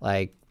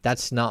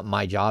 That's not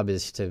my job,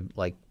 is to,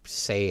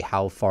 say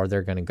how far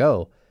they're going to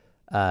go.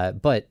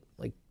 But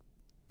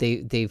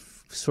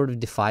they've sort of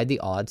defied the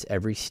odds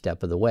every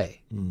step of the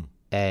way.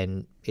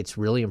 And it's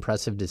really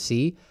impressive to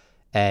see.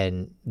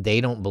 And they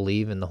don't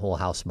believe in the whole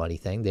house money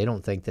thing. They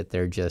don't think that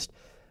they're just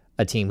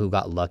a team who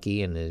got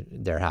lucky and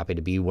they're happy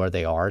to be where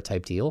they are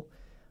type deal.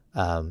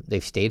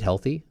 They've stayed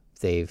healthy.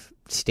 They've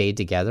stayed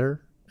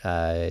together.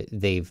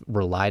 They've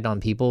relied on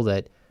people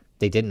that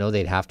they didn't know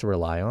they'd have to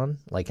rely on,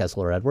 like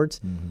Kessler-Edwards.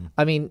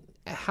 I mean,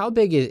 how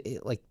big is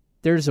it?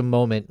 There's a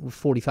moment,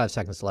 45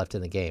 seconds left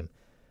in the game,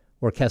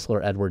 where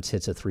Kessler-Edwards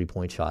hits a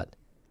 3-point shot.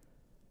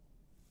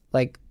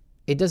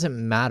 It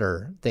doesn't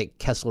matter that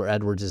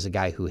Kessler-Edwards is a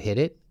guy who hit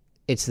it.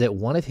 It's that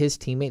one of his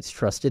teammates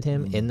trusted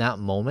him in that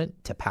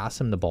moment to pass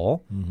him the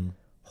ball.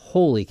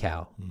 Holy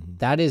cow.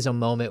 That is a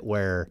moment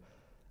where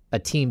a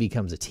team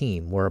becomes a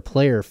team, where a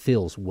player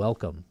feels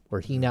welcome,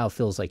 where he now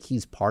feels like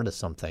he's part of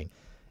something.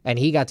 And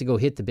he got to go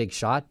hit the big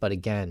shot, but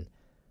again,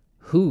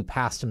 who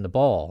passed him the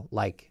ball?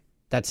 Like,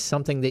 that's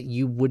something that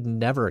you would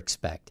never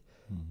expect.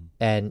 Mm-hmm.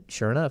 And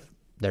sure enough,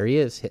 there he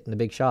is hitting the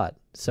big shot.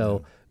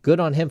 So good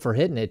on him for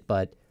hitting it,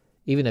 but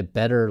even a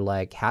better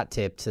like hat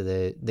tip to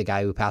the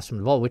guy who passed him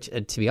the ball, which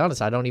to be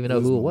honest, I don't even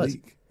know who it was.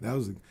 That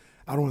was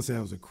I don't want to say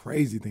that was a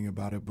crazy thing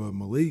about it, but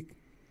Malik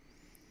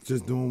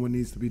just doing what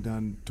needs to be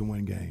done to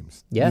win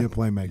games. Yeah. Be a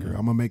playmaker.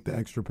 I'm gonna make the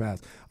extra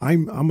pass.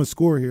 I'm a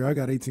scorer here. I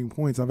got 18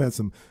 points. I've had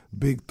some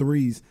big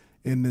threes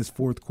in this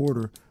fourth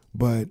quarter,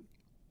 but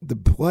the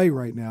play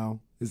right now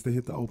is to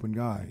hit the open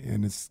guy,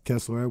 and it's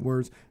Kessler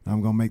Edwards. And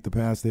I'm gonna make the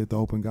pass to hit the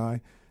open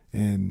guy,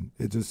 and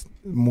it's just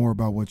more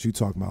about what you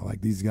talking about.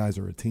 Like, these guys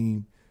are a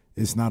team.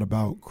 It's not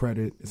about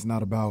credit. It's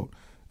not about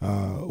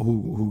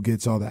who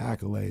gets all the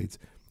accolades.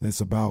 It's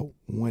about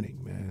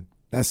winning, man.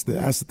 That's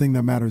the thing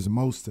that matters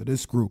most to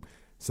this group.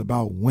 It's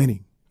about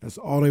winning. That's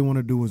all they want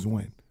to do is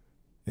win.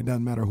 It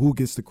doesn't matter who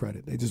gets the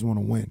credit. They just want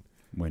to win.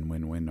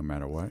 Win, no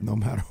matter what. No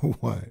matter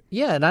what.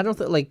 Yeah, and I don't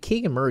think, like,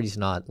 Keegan Murray's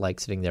not, like,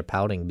 sitting there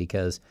pouting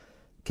because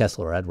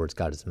Kessler Edwards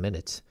got his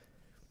minutes.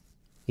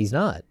 He's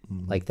not.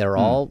 Mm-hmm. Like, they're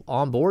all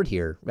on board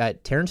here.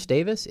 Terrence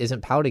Davis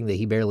isn't pouting that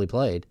he barely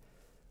played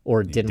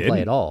or didn't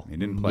play at all. He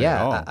didn't play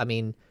at all. Yeah, I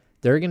mean,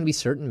 there are going to be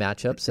certain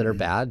matchups that are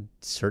bad,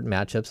 certain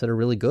matchups that are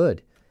really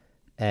good.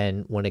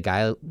 And when a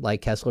guy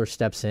like Kessler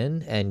steps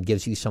in and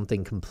gives you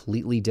something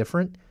completely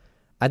different,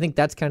 I think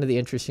that's kind of the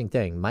interesting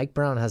thing. Mike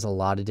Brown has a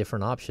lot of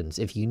different options.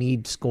 If you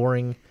need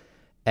scoring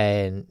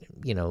and,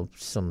 you know,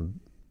 some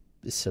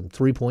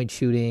 3-point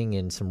shooting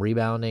and some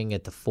rebounding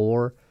at the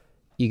 4,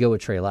 you go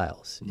with Trey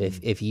Lyles. Mm-hmm.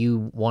 If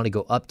you want to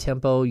go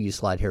up-tempo, you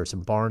slide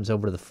Harrison Barnes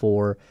over to the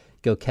 4,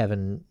 go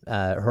Kevin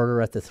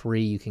Huerter at the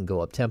 3, you can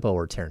go up-tempo,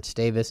 or Terrence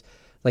Davis.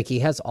 Like, he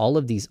has all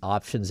of these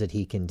options that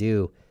he can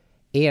do,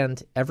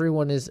 and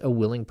everyone is a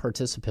willing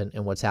participant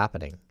in what's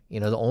happening. You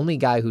know, the only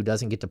guy who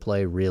doesn't get to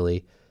play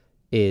really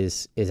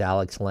is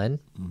Alex Len.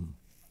 Mm-hmm.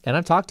 And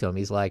I've talked to him.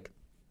 He's like,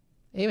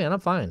 hey, man, I'm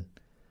fine.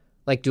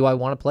 Like, do I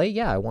want to play?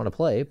 Yeah, I want to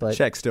play, but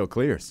check still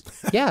clears.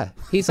 Yeah.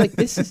 He's like,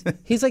 this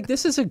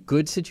is a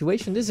good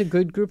situation. This is a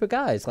good group of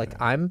guys.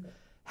 Like, I'm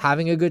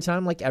having a good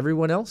time like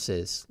everyone else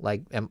is.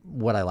 Like,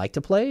 would I like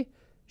to play?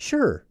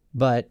 Sure.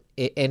 But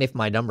and if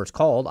my number's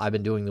called, I've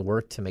been doing the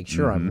work to make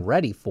sure I'm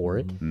ready for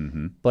it.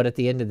 Mm-hmm. But at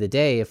the end of the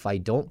day, if I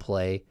don't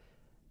play,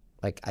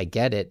 like, I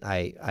get it.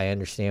 I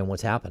understand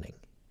what's happening.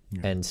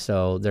 Yeah. And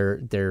so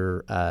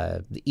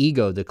the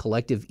ego, the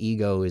collective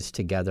ego is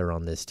together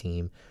on this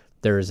team.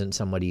 There isn't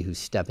somebody who's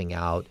stepping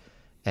out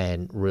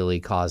and really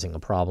causing a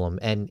problem.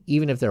 And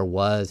even if there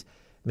was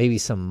maybe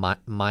some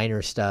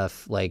minor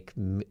stuff like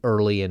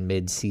early and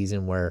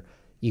mid-season where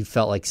you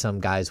felt like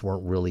some guys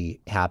weren't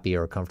really happy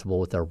or comfortable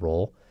with their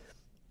role,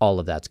 all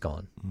of that's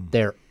gone.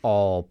 They're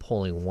all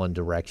pulling one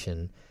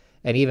direction.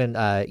 And even,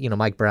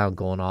 Mike Brown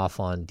going off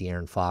on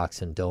De'Aaron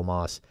Fox and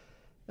Domas,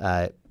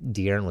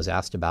 De'Aaron was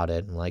asked about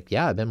it and like,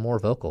 yeah, I've been more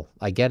vocal.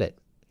 I get it.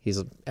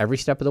 He's every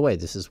step of the way.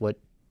 This is what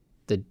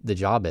the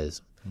job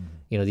is. Mm-hmm.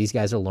 You know, these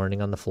guys are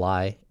learning on the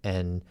fly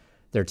and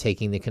they're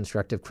taking the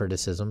constructive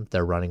criticism.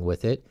 They're running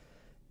with it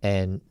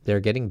and they're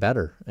getting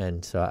better.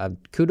 And so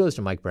kudos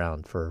to Mike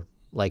Brown for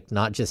like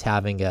not just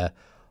having a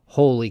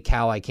holy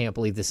cow, I can't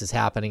believe this is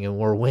happening and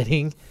we're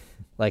winning.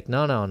 Like,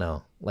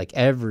 no. Like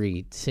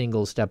every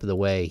single step of the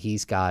way,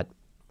 he's got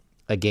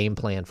a game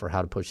plan for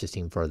how to push his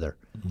team further.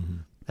 Mm-hmm.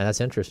 And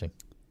that's interesting.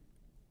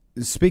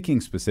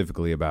 Speaking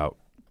specifically about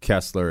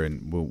Kessler,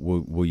 and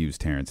we'll use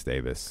Terrence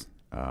Davis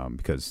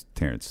because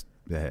Terrence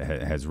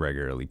has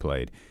regularly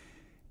played.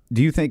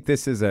 Do you think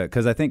this is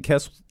because I think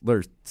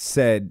Kessler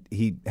said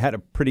he had a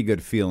pretty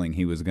good feeling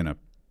he was going to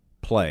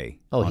play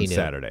on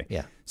Saturday.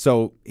 Yeah.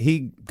 So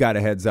he got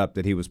a heads up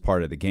that he was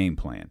part of the game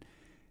plan.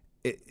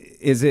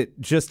 Is it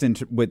just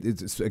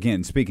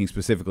again, speaking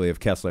specifically of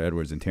Kessler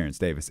Edwards and Terrence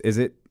Davis, is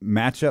it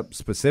matchup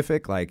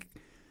specific? Like,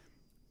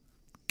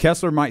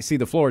 Kessler might see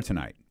the floor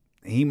tonight.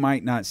 He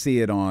might not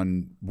see it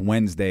on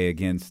Wednesday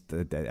against,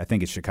 I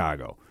think it's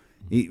Chicago.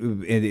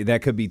 That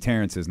could be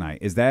Terrence's night.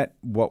 Is that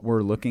what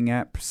we're looking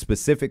at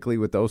specifically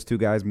with those two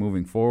guys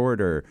moving forward,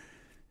 or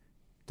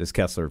does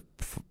Kessler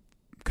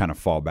kind of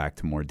fall back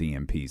to more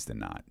DMPs than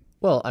not?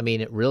 Well, I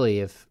mean,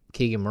 if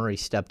Keegan Murray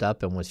stepped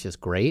up and was just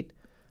great,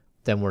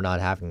 then we're not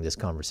having this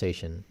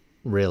conversation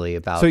really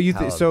about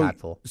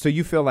impactful. So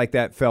you feel like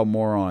that fell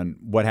more on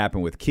what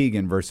happened with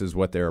Keegan versus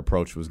what their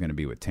approach was going to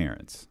be with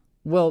Terrence?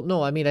 Well,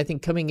 no, I mean, I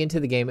think coming into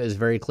the game, it was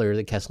very clear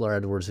that Kessler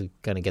Edwards was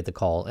going to get the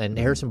call. And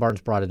Harrison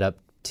Barnes brought it up,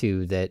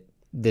 too, that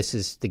this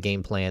is the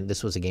game plan.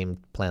 This was a game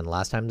plan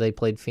last time they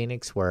played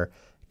Phoenix where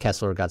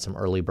Kessler got some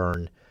early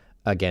burn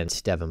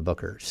against Devin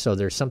Booker. So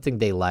there's something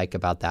they like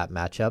about that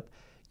matchup.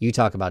 You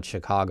talk about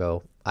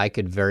Chicago. I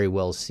could very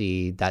well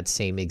see that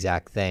same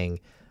exact thing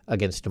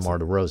against DeMar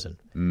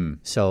DeRozan.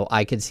 So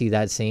I could see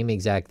that same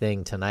exact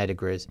thing tonight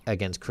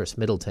against Chris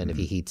Middleton if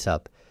he heats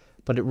up.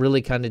 But it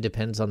really kind of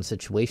depends on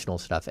situational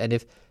stuff. And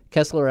if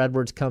Kessler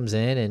Edwards comes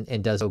in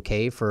and does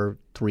okay for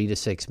 3 to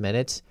 6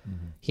 minutes,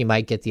 he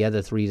might get the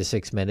other 3 to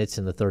 6 minutes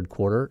in the third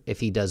quarter. If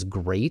he does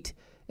great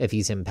if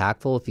he's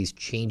impactful, if he's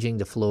changing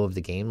the flow of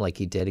the game like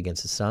he did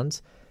against the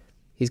Suns,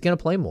 he's going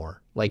to play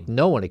more. Like,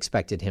 no one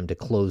expected him to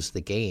close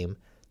the game.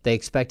 They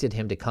expected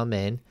him to come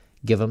in,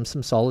 give him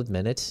some solid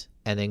minutes,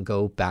 and then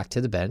go back to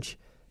the bench.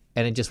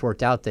 And it just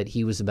worked out that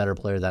he was the better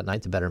player that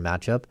night, the better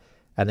matchup,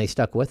 and they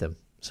stuck with him.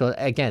 So,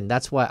 again,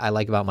 that's what I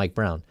like about Mike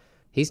Brown.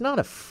 He's not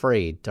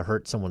afraid to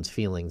hurt someone's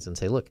feelings and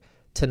say, look,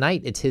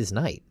 tonight it's his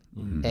night,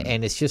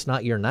 and it's just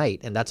not your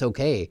night, and that's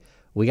okay.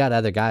 We got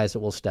other guys that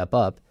will step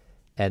up,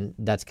 and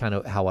that's kind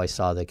of how I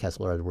saw the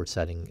Kessler-Edwards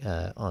setting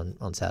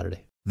on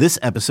Saturday. This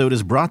episode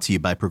is brought to you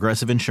by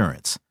Progressive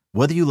Insurance.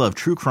 Whether you love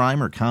true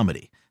crime or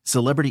comedy,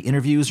 celebrity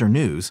interviews or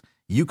news,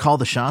 you call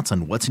the shots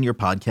on what's in your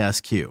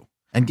podcast queue.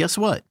 And guess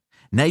what?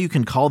 Now you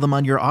can call them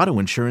on your auto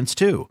insurance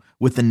too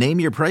with the Name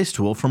Your Price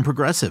tool from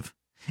Progressive.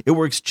 It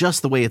works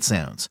just the way it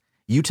sounds.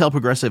 You tell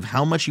Progressive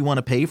how much you want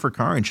to pay for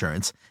car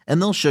insurance,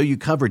 and they'll show you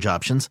coverage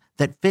options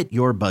that fit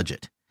your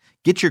budget.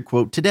 Get your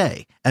quote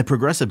today at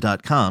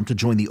Progressive.com to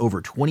join the over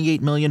 28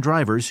 million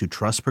drivers who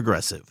trust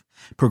Progressive.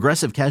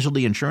 Progressive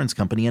Casualty Insurance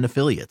Company and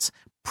Affiliates.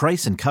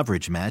 Price and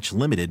coverage match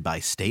limited by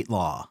state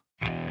law.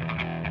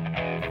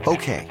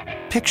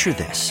 Okay, picture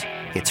this.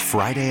 It's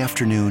Friday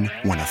afternoon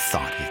when a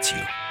thought hits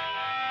you.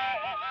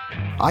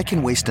 I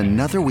can waste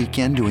another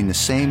weekend doing the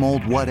same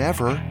old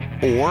whatever,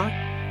 or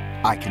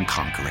I can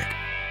conquer it.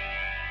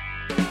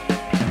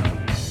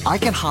 I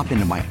can hop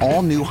into my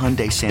all-new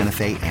Hyundai Santa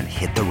Fe and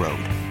hit the road.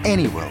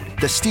 Any road.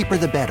 The steeper,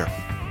 the better.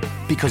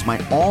 Because my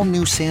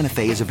all-new Santa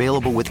Fe is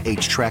available with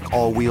H-Track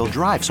all-wheel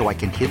drive, so I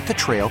can hit the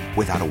trail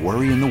without a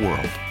worry in the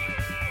world.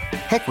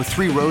 Heck, with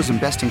 3 rows and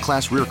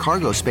best-in-class rear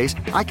cargo space,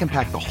 I can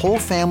pack the whole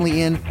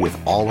family in with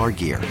all our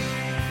gear.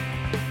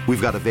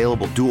 We've got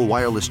available dual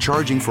wireless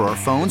charging for our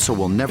phones, so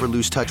we'll never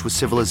lose touch with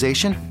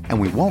civilization, and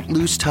we won't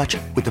lose touch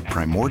with the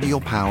primordial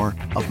power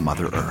of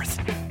Mother Earth.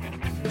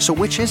 So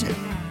which is it?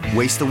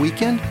 Waste the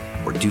weekend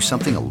or do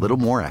something a little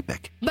more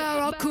epic?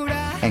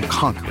 And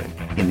conquer it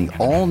in the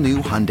all-new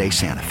Hyundai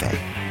Santa Fe.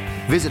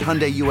 Visit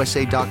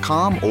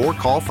HyundaiUSA.com or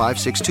call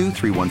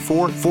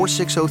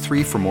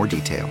 562-314-4603 for more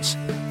details.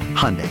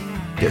 Hyundai,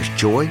 there's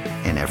joy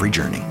in every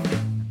journey.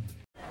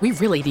 We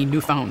really need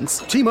new phones.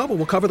 T-Mobile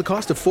will cover the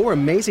cost of 4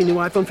 amazing new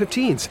iPhone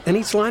 15s, and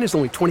each line is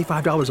only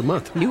 $25 a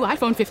month. New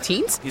iPhone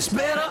 15s? It's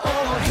better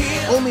over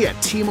here. Only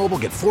at T-Mobile,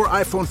 get 4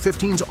 iPhone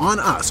 15s on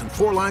us and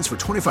 4 lines for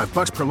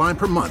 $25 per line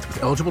per month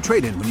with eligible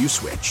trade-in when you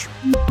switch.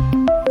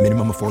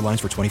 Minimum of 4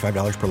 lines for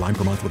 $25 per line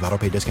per month with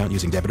autopay discount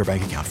using debit or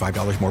bank account.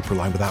 $5 more per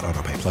line without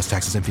autopay, plus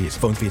taxes and fees.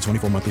 Phone fee at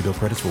 24 monthly bill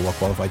credits for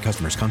well-qualified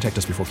customers. Contact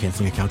us before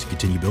canceling account to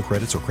continue bill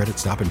credits or credit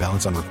stop and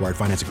balance on required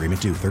finance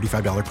agreement due.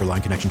 $35 per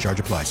line connection charge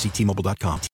applies. See T-Mobile.com.